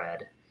start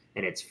red,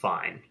 and it's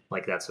fine.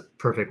 Like, that's a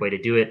perfect way to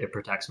do it. It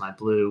protects my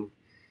blue.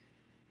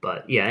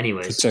 But yeah,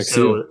 anyways, it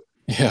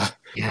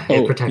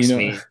protects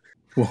me.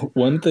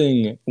 One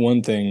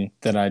thing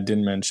that I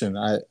didn't mention,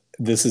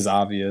 this is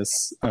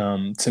obvious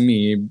to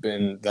me,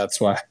 and that's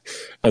why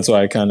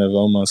I kind of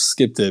almost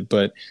skipped it.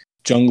 But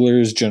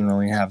junglers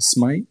generally have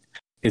smite.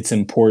 It's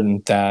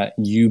important that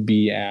you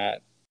be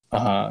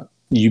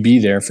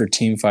there for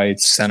team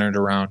fights centered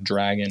around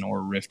Dragon or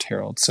Rift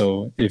Herald.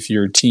 So if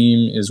your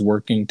team is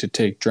working to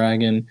take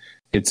Dragon,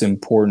 it's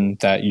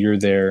important that you're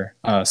there.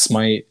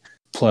 Smite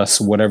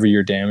plus whatever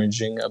your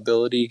damaging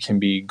ability can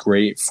be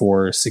great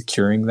for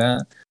securing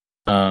that.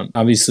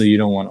 Obviously, you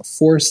don't want to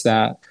force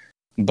that,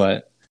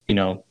 but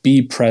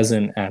be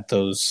present at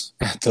those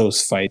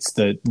fights.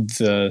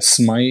 The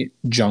smite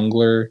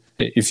jungler,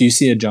 if you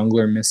see a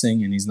jungler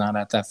missing and he's not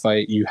at that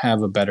fight, you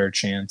have a better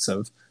chance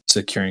of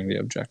securing the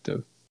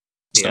objective.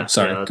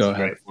 So, go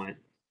ahead. Great point.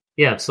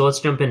 Yeah, so let's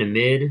jump into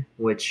mid,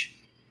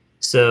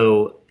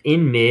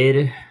 in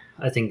mid,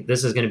 I think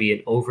this is going to be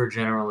an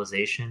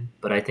overgeneralization,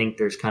 but I think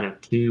there's kind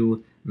of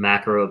two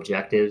macro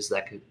objectives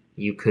that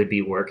you could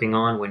be working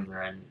on when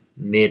you're in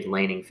mid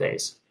laning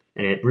phase.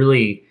 And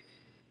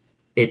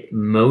it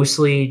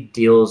mostly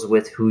deals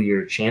with who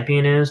your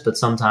champion is, but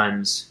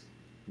sometimes,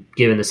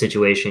 given the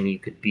situation, you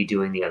could be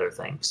doing the other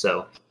thing.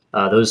 So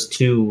those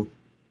two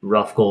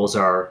rough goals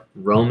are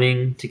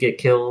roaming to get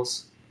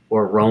kills,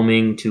 or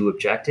roaming to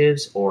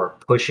objectives, or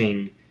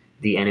pushing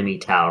the enemy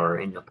tower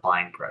and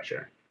applying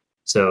pressure.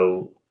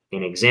 So,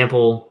 an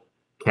example,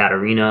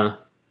 Katarina,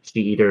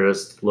 she either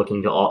is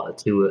looking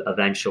to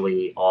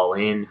eventually all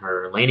in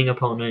her laning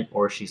opponent,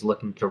 or she's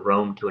looking to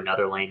roam to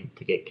another lane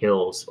to get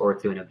kills, or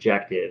to an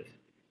objective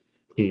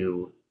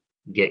to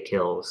get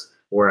kills.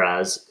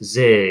 Whereas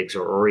Ziggs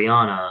or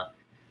Orianna,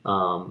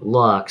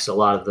 Lux, a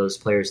lot of those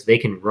players, they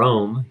can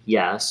roam,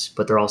 yes,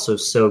 but they're also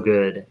so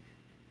good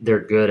they're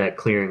good at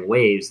clearing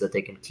waves, that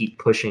they can keep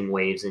pushing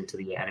waves into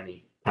the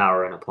enemy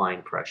tower and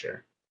applying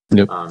pressure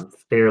Yep.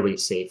 fairly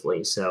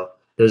safely. So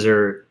those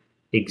are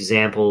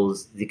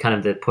examples, the kind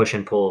of the push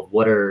and pull of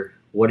what are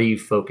you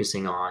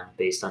focusing on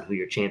based on who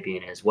your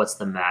champion is? What's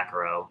the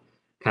macro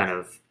kind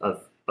of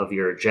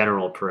your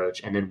general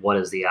approach, and then what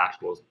is the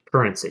actual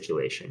current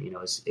situation? You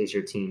know, is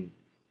your team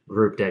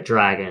grouped at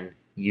dragon?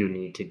 You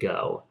need to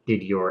go.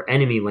 Did your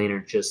enemy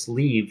laner just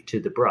leave to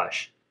the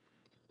brush?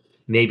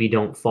 Maybe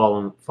don't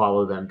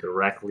follow them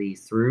directly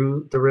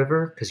through the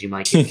river because you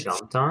might get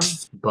jumped on,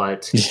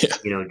 but Yeah.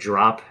 you know,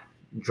 drop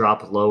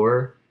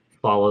lower,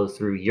 follow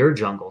through your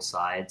jungle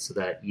side so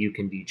that you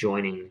can be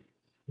joining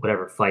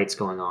whatever fight's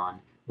going on.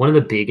 One of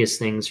the biggest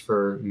things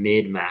for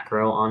mid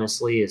macro,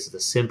 honestly, is the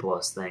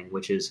simplest thing,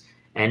 which is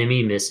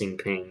enemy missing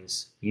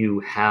pings. You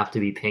have to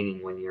be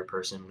pinging when your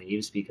person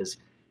leaves because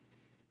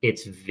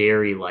it's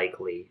very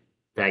likely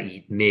that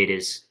mid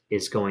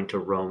is going to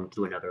roam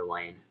to another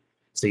lane.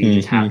 So you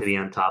just have to be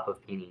on top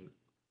of pinging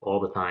all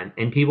the time.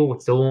 And people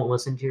still won't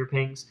listen to your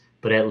pings,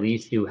 but at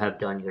least you have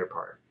done your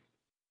part.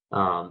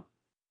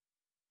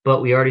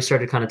 But we already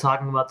started kind of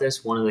talking about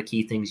this. One of the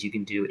key things you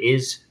can do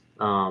is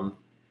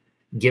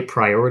get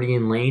priority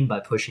in lane by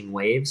pushing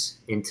waves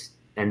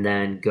and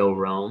then go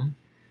roam.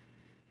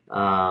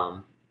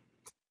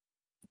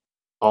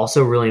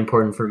 Also really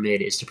important for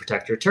mid is to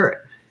protect your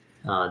turret.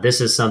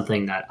 This is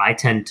something that I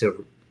tend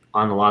to,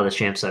 on a lot of the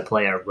champs I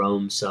play, I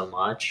roam so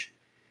much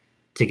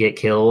to get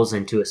kills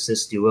and to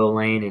assist duo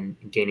lane and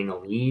gaining a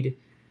lead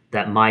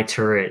that my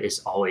turret is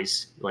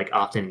always, like,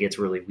 often gets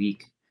really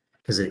weak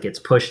because it gets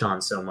pushed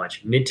on so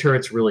much. Mid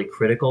turret's really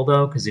critical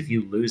though, because if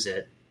you lose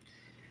it,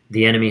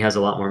 the enemy has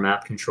a lot more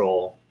map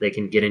control. They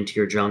can get into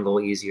your jungle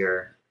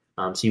easier.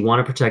 So you want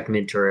to protect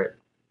mid turret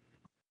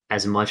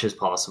as much as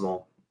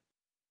possible.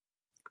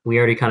 We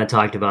already kind of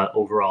talked about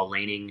overall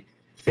laning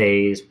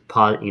phase,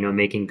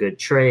 making good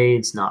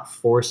trades, not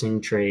forcing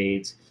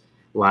trades,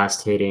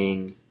 last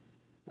hitting.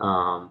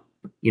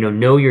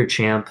 Know your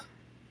champ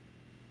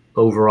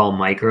overall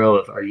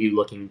micro. Are you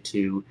looking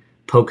to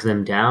poke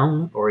them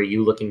down, or are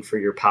you looking for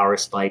your power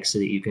spike so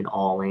that you can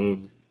all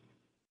in?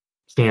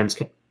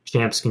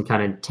 Champs can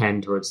kind of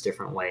tend towards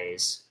different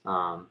ways.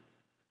 But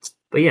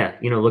yeah,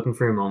 looking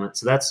for your moment.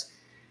 So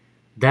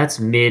that's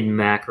mid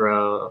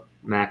macro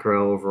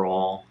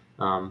overall.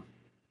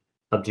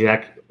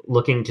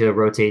 Looking to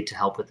rotate to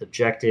help with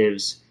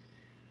objectives.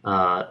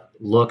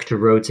 Look to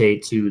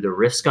rotate to the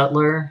Rift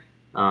Scuttler.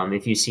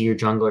 If you see your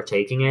jungler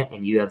taking it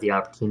and you have the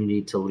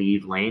opportunity to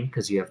leave lane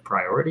because you have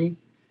priority,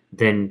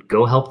 then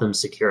go help them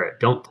secure it.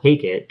 Don't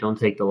take it. Don't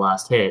take the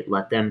last hit.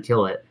 Let them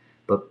kill it,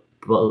 but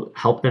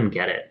help them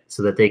get it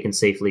so that they can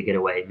safely get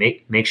away.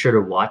 Make sure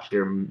to watch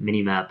your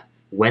minimap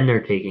when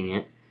they're taking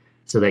it,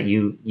 so that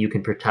you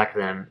can protect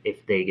them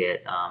if they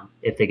get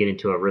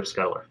into a Rift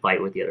Scuttler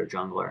fight with the other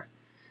jungler.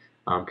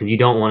 Because you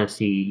don't want to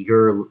see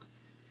your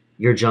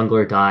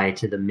jungler die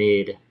to the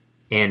mid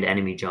and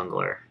enemy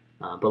jungler.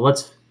 But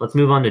let's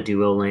move on to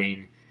duo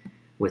lane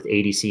with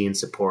ADC and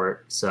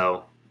support.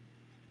 So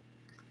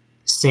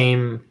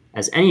same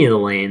as any of the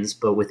lanes,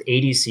 but with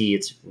ADC,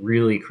 it's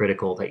really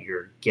critical that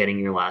you're getting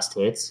your last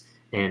hits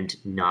and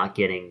not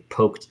getting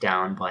poked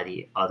down by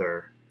the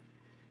other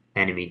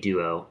enemy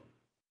duo.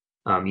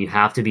 You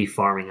have to be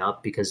farming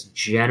up because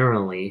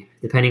generally,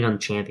 depending on the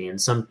champion,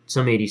 some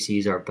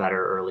ADCs are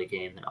better early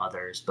game than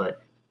others,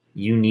 but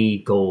you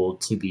need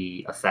gold to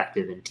be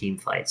effective in team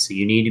fights. So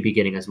you need to be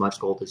getting as much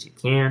gold as you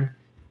can,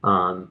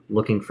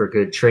 looking for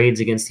good trades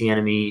against the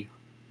enemy,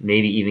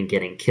 maybe even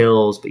getting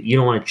kills, but you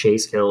don't want to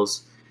chase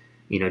kills.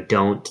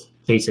 Don't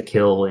chase a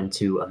kill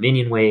into a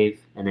minion wave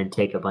and then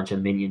take a bunch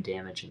of minion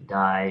damage and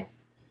die.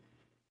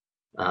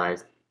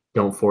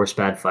 Don't force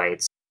bad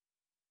fights.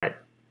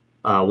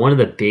 One of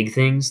the big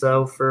things,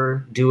 though,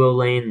 for duo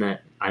lane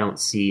that I don't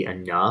see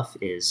enough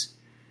is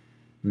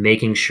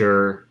making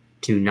sure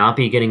to not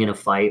be getting in a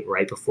fight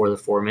right before the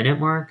 4-minute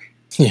mark.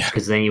 Yeah.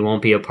 Because then you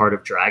won't be a part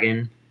of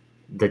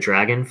the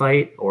dragon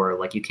fight, or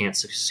like you can't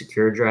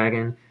secure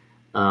dragon,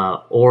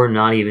 or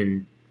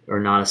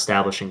not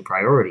establishing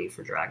priority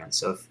for dragon.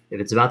 So if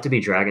it's about to be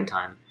dragon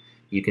time,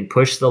 you can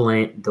push the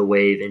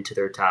wave into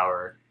their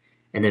tower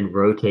and then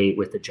rotate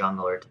with the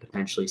jungler to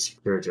potentially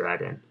secure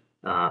dragon.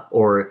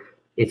 Or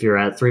if you're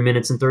at 3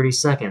 minutes and 30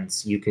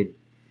 seconds,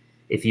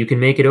 if you can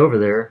make it over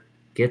there,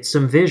 get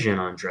some vision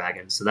on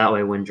dragon. So that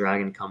way when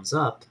dragon comes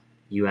up,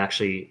 you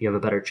have a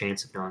better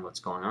chance of knowing what's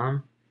going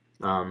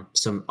on.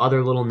 Some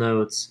other little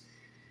notes: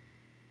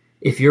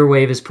 if your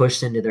wave is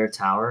pushed into their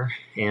tower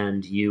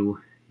and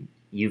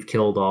you've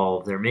killed all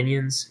of their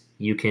minions,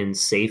 you can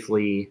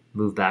safely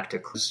move back to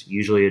Krug.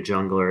 Usually a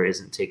jungler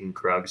isn't taking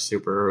Krug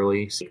super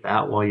early. So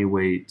that while you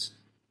wait.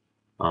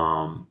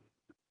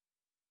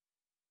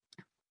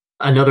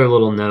 Another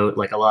little note,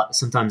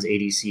 sometimes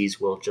ADCs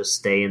will just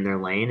stay in their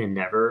lane and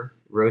never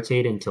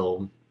rotate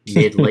until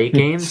mid-late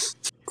game.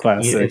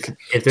 Classic.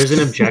 If there's an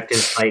objective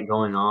fight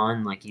going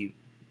on,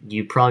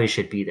 you probably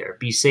should be there.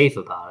 Be safe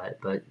about it,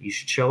 but you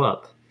should show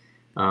up.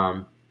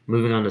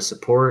 Moving on to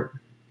support.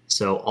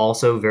 So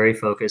also very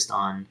focused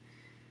on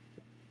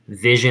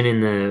vision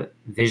in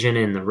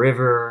the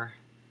river,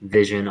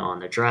 vision on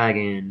the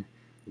dragon,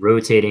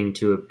 rotating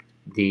to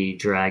the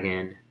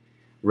dragon,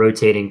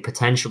 rotating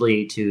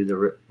potentially to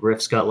the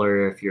Rift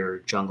Scuttler if your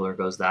jungler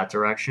goes that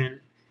direction,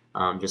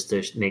 just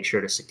to make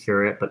sure to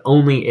secure it, but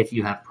only if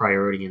you have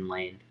priority in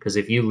lane. Because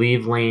if you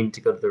leave lane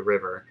to go to the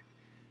river,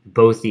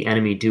 both the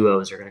enemy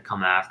duos are going to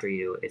come after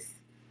you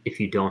if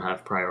you don't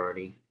have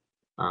priority.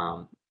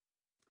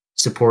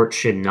 Support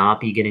should not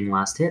be getting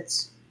last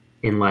hits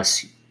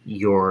unless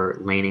you're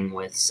laning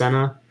with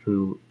Senna,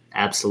 who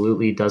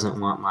absolutely doesn't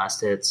want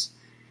last hits.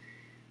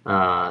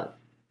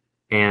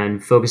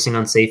 And focusing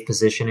on safe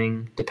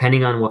positioning.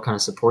 Depending on what kind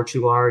of support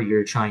you are,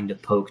 you're trying to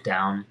poke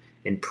down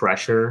and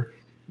pressure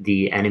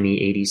the enemy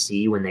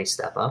ADC when they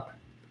step up.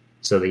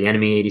 So the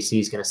enemy ADC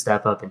is going to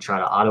step up and try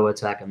to auto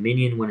attack a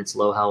minion when it's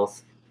low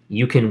health.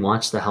 You can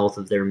watch the health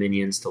of their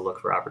minions to look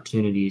for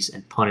opportunities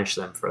and punish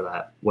them for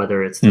that,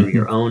 whether it's through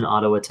your own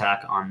auto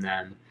attack on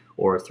them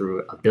or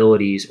through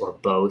abilities or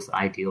both,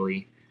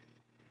 ideally.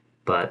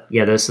 But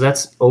yeah, so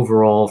that's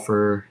overall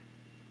for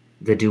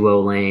the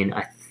duo lane.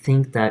 I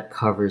think that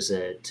covers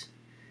it.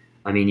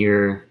 I mean,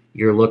 you're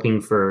looking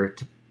to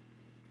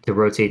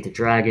rotate the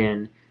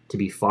dragon, to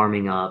be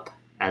farming up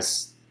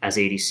as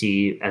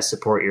ADC. As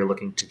support, you're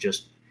looking to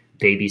just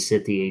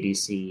babysit the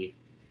ADC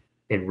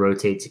and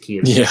rotate to key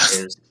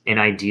objectives. Yeah. And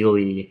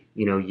ideally,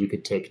 you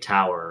could take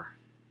tower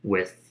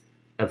with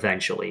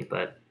eventually,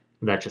 but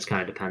that just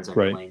kind of depends on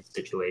your lane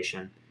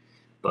situation.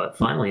 But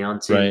finally, on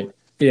to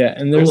yeah,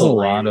 and there's a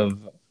lot of.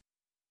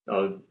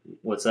 Oh,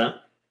 what's that?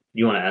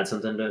 You want to add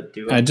something to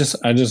duo? I just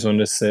want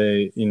to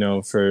say,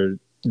 for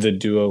the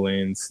duo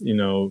lanes,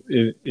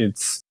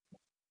 it's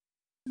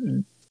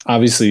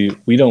obviously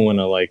we don't want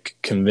to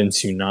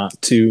convince you not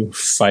to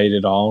fight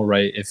at all,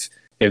 right?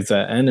 If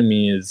the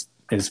enemy is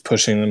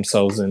pushing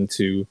themselves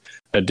into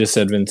a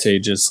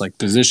disadvantageous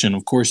position,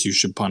 of course you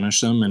should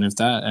punish them. And if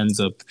that ends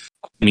up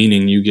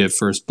meaning you get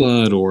first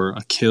blood or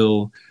a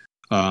kill,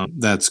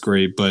 that's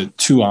great. But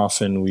too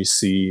often we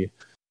see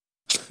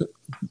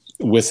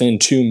within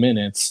 2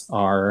 minutes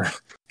our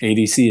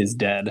ADC is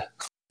dead,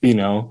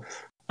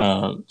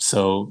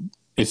 so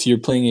if you're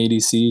playing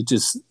ADC,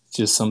 just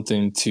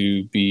something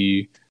to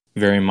be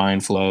very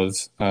mindful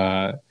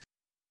of.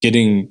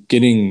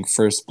 Getting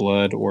first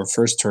blood or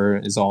first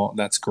turret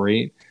that's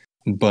great,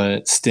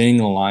 but staying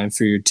alive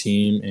for your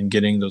team and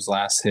getting those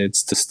last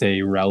hits to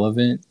stay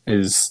relevant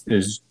is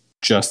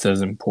just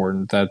as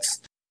important. That's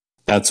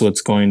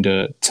what's going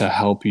to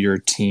help your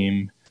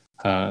team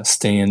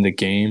stay in the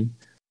game.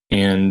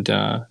 And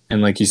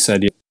like you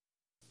said,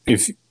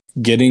 if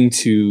getting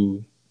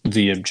to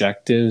the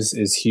objectives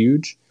is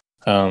huge,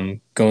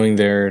 going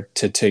there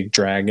to take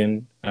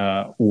dragon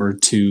or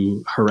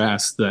to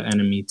harass the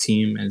enemy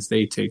team as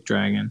they take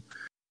dragon,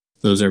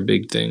 those are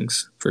big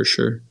things for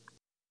sure.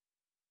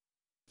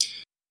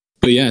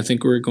 But yeah, I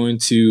think we're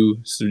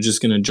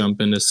just going to jump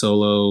into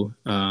solo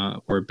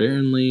or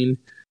Baron lane.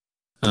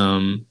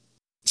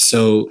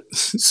 So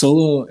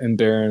solo and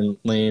Baron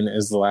lane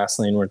is the last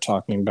lane we're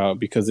talking about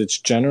because it's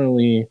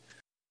generally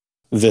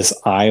this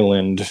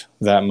island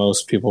that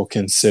most people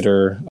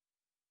consider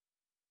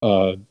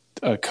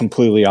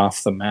completely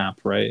off the map,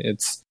 right?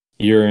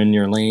 You're in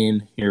your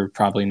lane. You're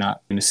probably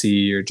not going to see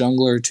your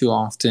jungler too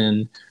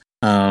often.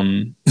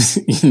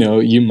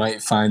 You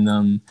might find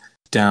them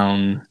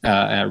down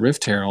at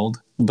Rift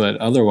Herald, but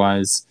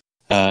otherwise,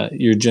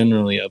 you're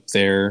generally up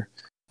there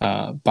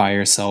by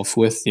yourself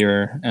with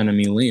your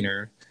enemy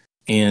laner.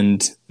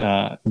 And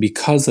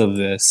because of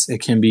this,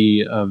 it can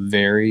be a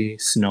very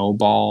snowbally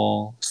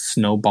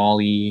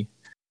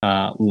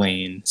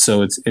lane.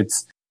 So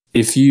it's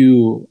if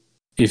you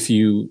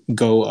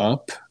go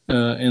up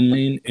in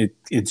lane,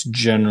 it's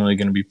generally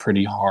going to be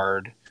pretty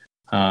hard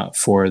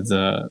for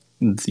the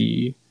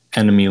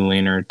enemy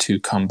laner to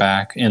come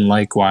back. And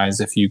likewise,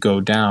 if you go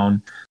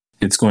down,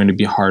 it's going to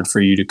be hard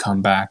for you to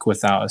come back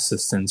without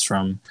assistance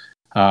from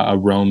a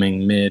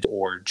roaming mid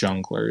or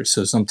jungler.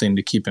 So something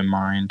to keep in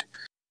mind,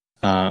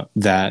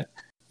 that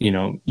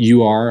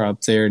you are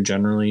up there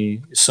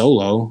generally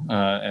solo,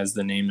 as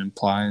the name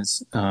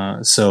implies.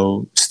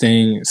 So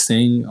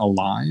staying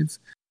alive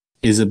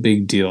is a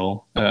big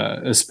deal,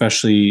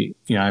 especially,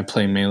 I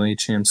play melee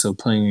champs, so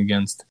playing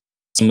against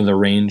some of the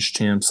range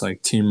champs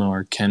like Teemo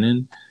or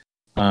Kennen,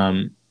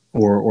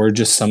 or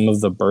just some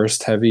of the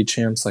burst heavy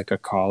champs like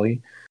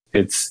Akali.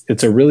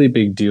 It's a really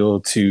big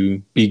deal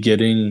to be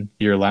getting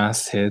your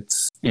last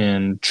hits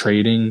and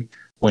trading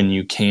when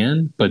you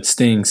can, but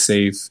staying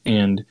safe.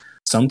 And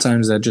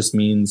sometimes that just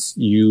means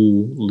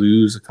you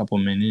lose a couple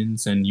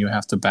minions and you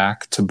have to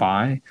back to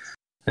buy.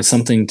 And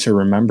something to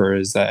remember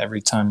is that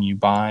every time you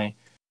buy,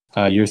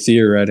 you're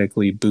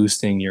theoretically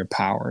boosting your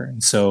power.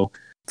 And so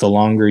the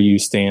longer you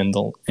stay in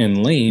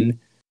lane,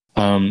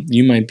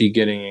 you might be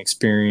getting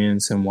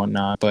experience and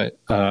whatnot. But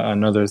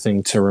another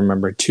thing to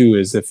remember too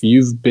is if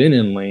you've been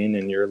in lane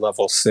and you're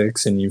level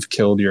 6 and you've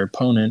killed your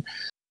opponent,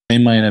 they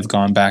might have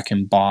gone back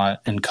and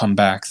bought and come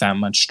back that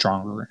much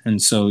stronger.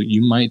 And so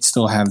you might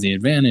still have the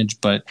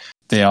advantage, but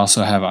they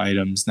also have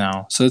items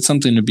now. So it's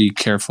something to be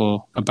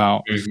careful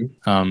about.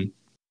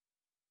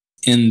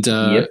 And,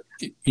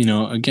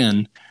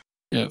 again,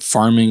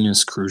 farming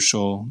is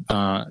crucial.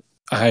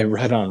 I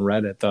read on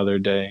Reddit the other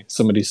day,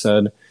 somebody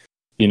said,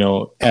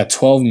 at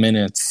 12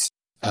 minutes,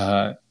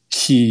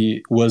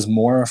 he was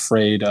more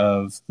afraid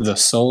of the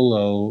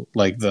solo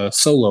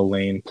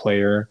lane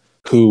player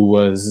who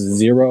was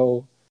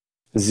 0,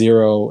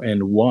 0,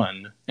 and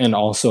 1, and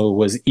also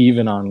was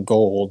even on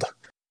gold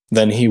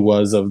than he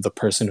was of the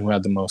person who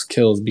had the most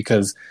kills,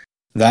 because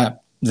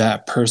that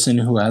person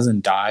who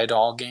hasn't died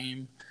all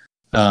game,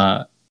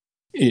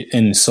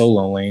 in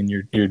solo lane,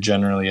 you're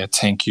generally a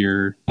tank.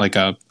 You're like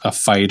a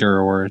fighter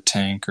or a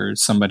tank or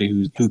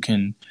somebody who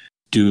can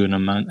do an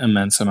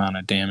immense amount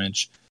of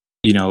damage.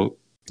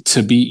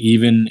 To be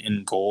even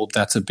in gold,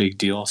 that's a big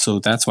deal. So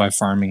that's why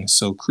farming is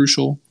so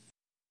crucial.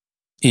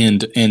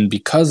 And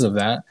because of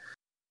that,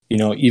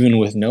 even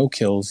with no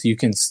kills, you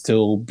can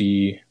still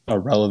be a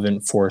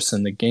relevant force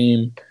in the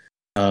game.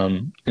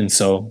 And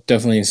so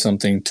definitely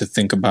something to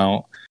think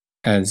about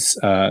as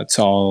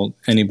to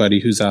anybody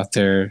who's out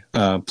there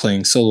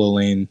playing solo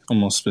lane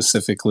almost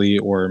specifically,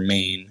 or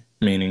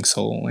maining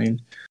solo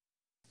lane.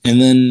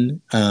 And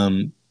then,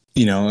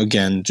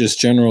 again, just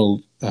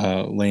general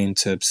lane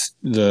tips.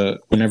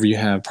 Whenever you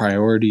have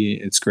priority,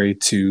 it's great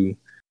to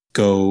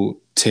go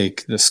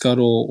take the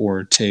Scuttle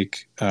or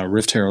take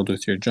Rift Herald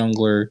with your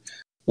jungler,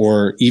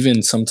 or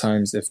even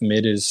sometimes if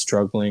mid is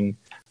struggling,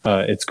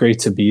 it's great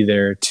to be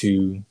there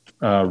to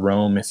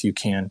roam if you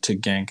can to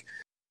gank.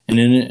 And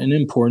an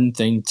important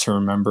thing to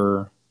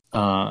remember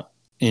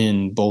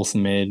in both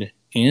mid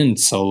and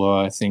solo,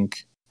 I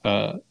think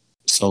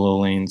solo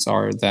lanes,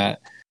 are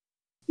that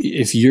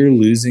if you're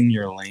losing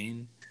your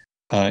lane,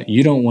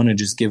 you don't want to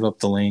just give up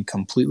the lane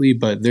completely,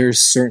 but there's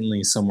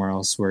certainly somewhere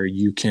else where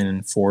you can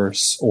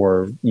enforce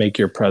or make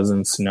your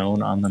presence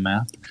known on the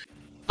map.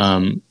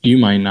 You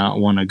might not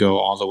want to go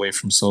all the way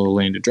from solo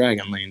lane to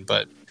dragon lane,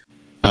 but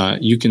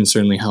you can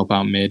certainly help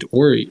out mid,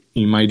 or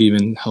you might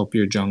even help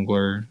your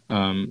jungler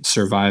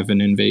survive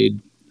an invade.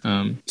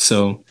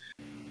 So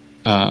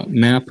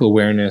map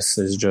awareness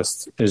is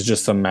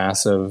just a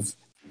massive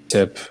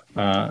tip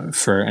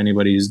for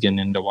anybody who's getting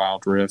into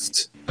Wild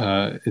Rift.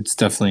 It's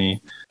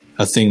definitely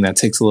a thing that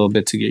takes a little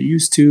bit to get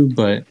used to,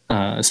 but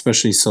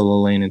especially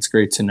solo lane, it's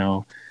great to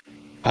know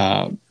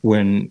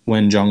when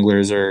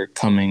junglers are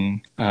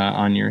coming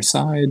on your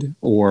side,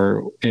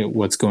 or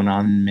what's going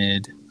on in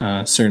mid,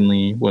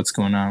 certainly what's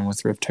going on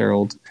with Rift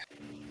Herald.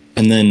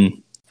 And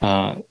then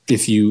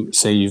if you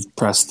say you've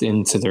pressed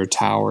into their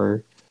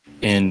tower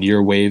and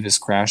your wave is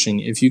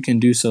crashing, if you can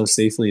do so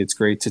safely, it's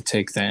great to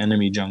take the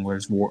enemy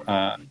jungler's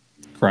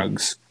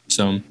Krugs.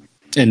 So,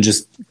 and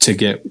just to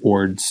get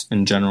wards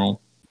in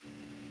general.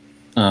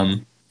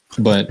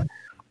 But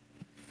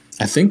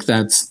I think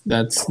that's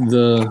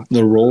the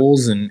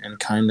roles and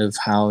kind of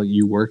how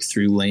you work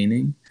through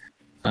laning.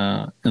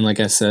 And like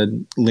I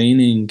said,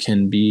 laning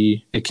can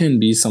be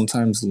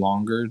sometimes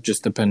longer,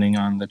 just depending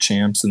on the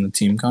champs and the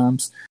team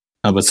comps.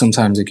 But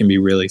sometimes it can be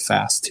really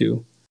fast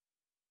too.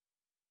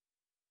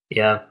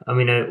 Yeah, I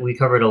mean, we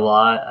covered a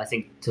lot. I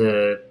think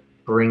to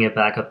bring it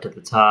back up to the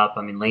top,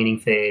 I mean, laning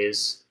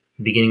phase,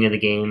 beginning of the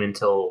game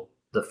until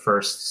the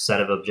first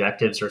set of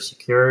objectives are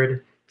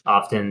secured.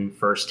 Often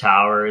first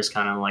tower is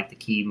kind of like the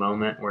key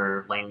moment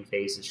where laning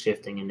phase is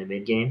shifting into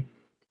mid game.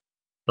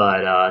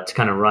 But to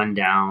kind of run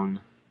down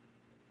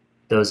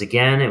those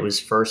again, it was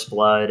First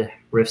Blood,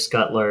 Rift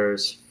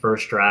Scuttlers,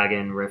 First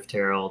Dragon, Rift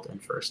Herald,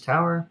 and First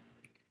Tower.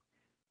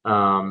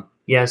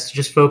 Yes,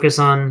 just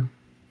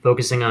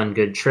focusing on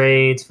good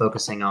trades,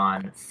 focusing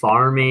on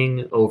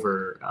farming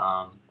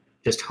over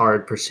just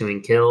hard pursuing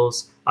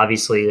kills.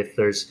 Obviously, if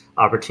there's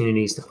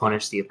opportunities to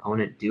punish the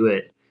opponent, do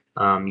it.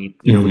 We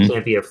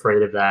can't be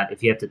afraid of that.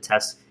 If you have to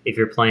test, if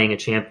you're playing a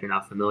champ you're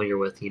not familiar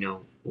with,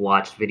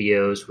 watch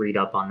videos, read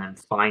up on them,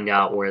 find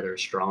out where they're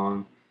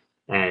strong,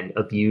 and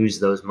abuse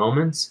those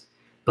moments.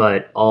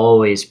 But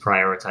always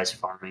prioritize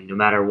farming, no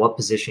matter what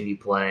position you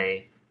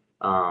play.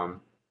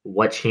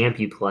 What champ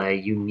you play,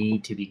 you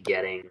need to be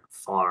getting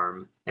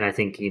farm. And I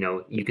think,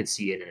 you could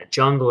see it in a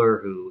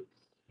jungler who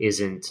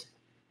isn't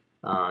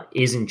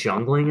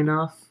jungling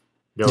enough.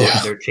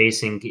 They're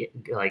chasing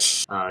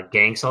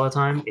ganks all the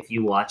time. If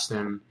you watch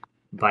them,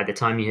 by the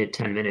time you hit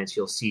 10 minutes,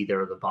 you'll see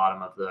they're the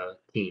bottom of the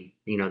team.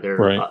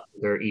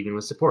 They're even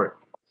with support.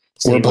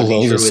 Or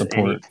below the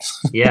support.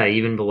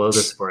 Even below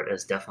the support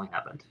has definitely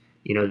happened.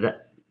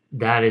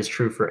 That is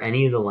true for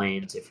any of the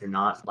lanes. If you're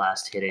not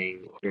last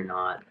hitting, you're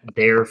not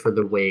there for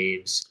the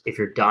waves. If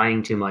you're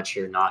dying too much,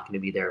 you're not going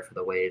to be there for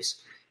the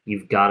waves.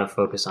 You've got to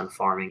focus on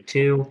farming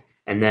too,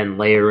 and then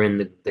layer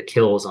in the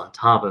kills on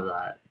top of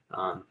that.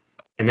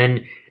 And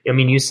then, I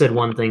mean, you said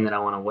one thing that I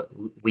want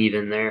to weave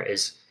in there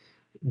is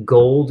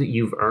gold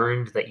you've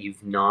earned that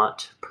you've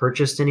not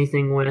purchased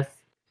anything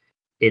with.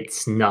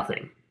 It's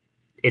nothing.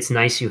 it's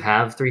nice you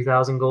have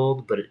 3,000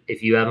 gold, but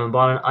if you haven't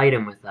bought an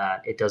item with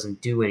that, it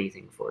doesn't do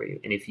anything for you.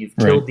 And if you've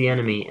Right. killed the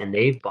enemy and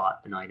they've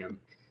bought an item,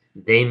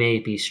 they may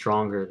be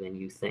stronger than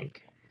you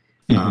think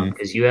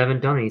because you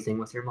haven't done anything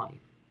with your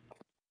money.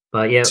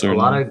 But yeah, a lot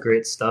Certainly. of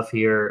great stuff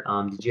here.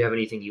 Did you have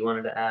anything you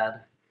wanted to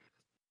add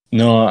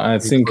No,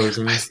 in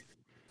closing?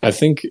 I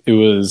think it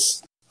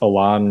was a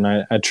lot, and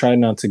I tried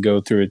not to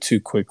go through it too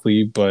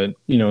quickly, but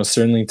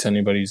certainly to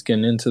anybody who's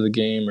getting into the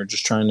game or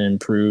just trying to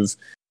improve,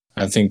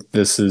 I think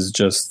this is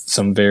just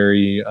some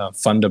very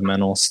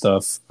fundamental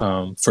stuff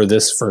for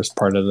this first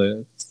part of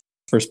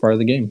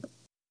the game.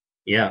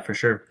 Yeah, for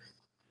sure.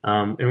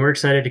 And we're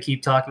excited to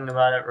keep talking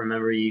about it.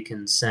 Remember, you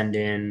can send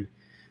in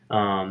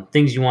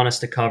things you want us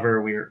to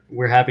cover.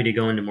 We're happy to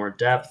go into more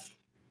depth.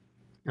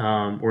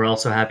 We're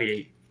also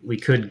happy we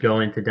could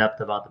go into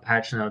depth about the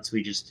patch notes.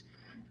 We just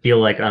feel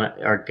like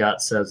our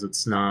gut says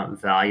it's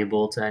not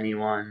valuable to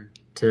anyone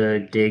to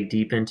dig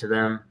deep into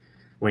them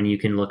when you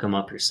can look them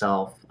up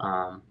yourself.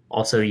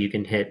 Also, you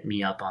can hit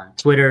me up on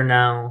Twitter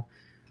now,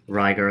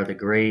 Rygar the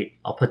Great.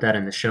 I'll put that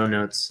in the show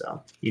notes,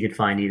 so you can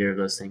find either of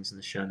those things in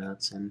the show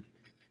notes. And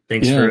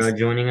thanks for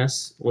joining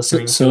us,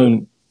 listening.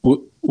 So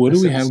what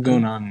do we have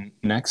going on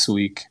next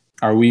week?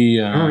 Are we?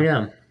 Oh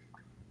yeah.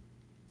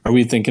 Are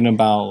we thinking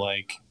about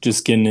like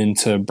just getting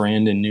into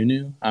Brand and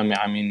Nunu?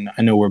 I mean,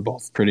 I know we're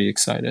both pretty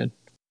excited.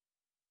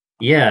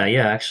 Yeah.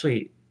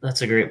 Actually,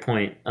 that's a great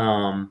point.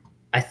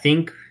 I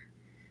think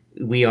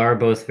we are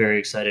both very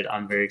excited.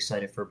 I'm very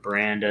excited for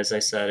Brand, as I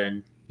said,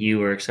 and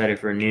you are excited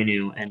for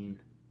Nunu. And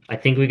I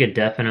think we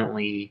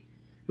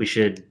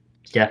should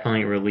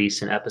definitely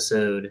release an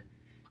episode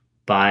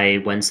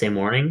by Wednesday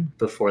morning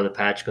before the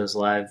patch goes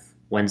live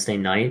Wednesday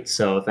night.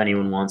 So if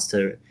anyone wants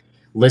to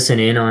listen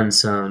in on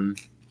some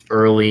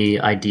early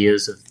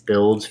ideas of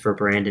builds for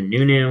Brand and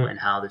Nunu and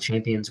how the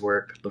champions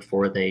work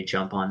before they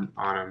jump on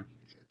them,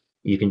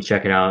 you can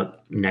check it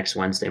out next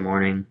Wednesday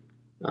morning,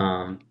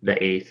 the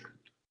 8th.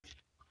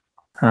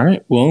 All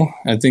right. Well,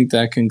 I think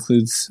that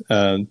concludes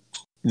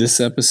this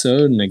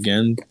episode. And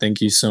again,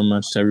 thank you so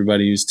much to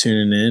everybody who's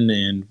tuning in,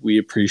 and we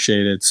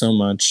appreciate it so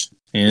much.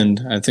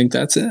 And I think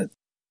that's it.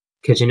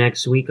 Catch you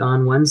next week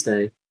on Wednesday.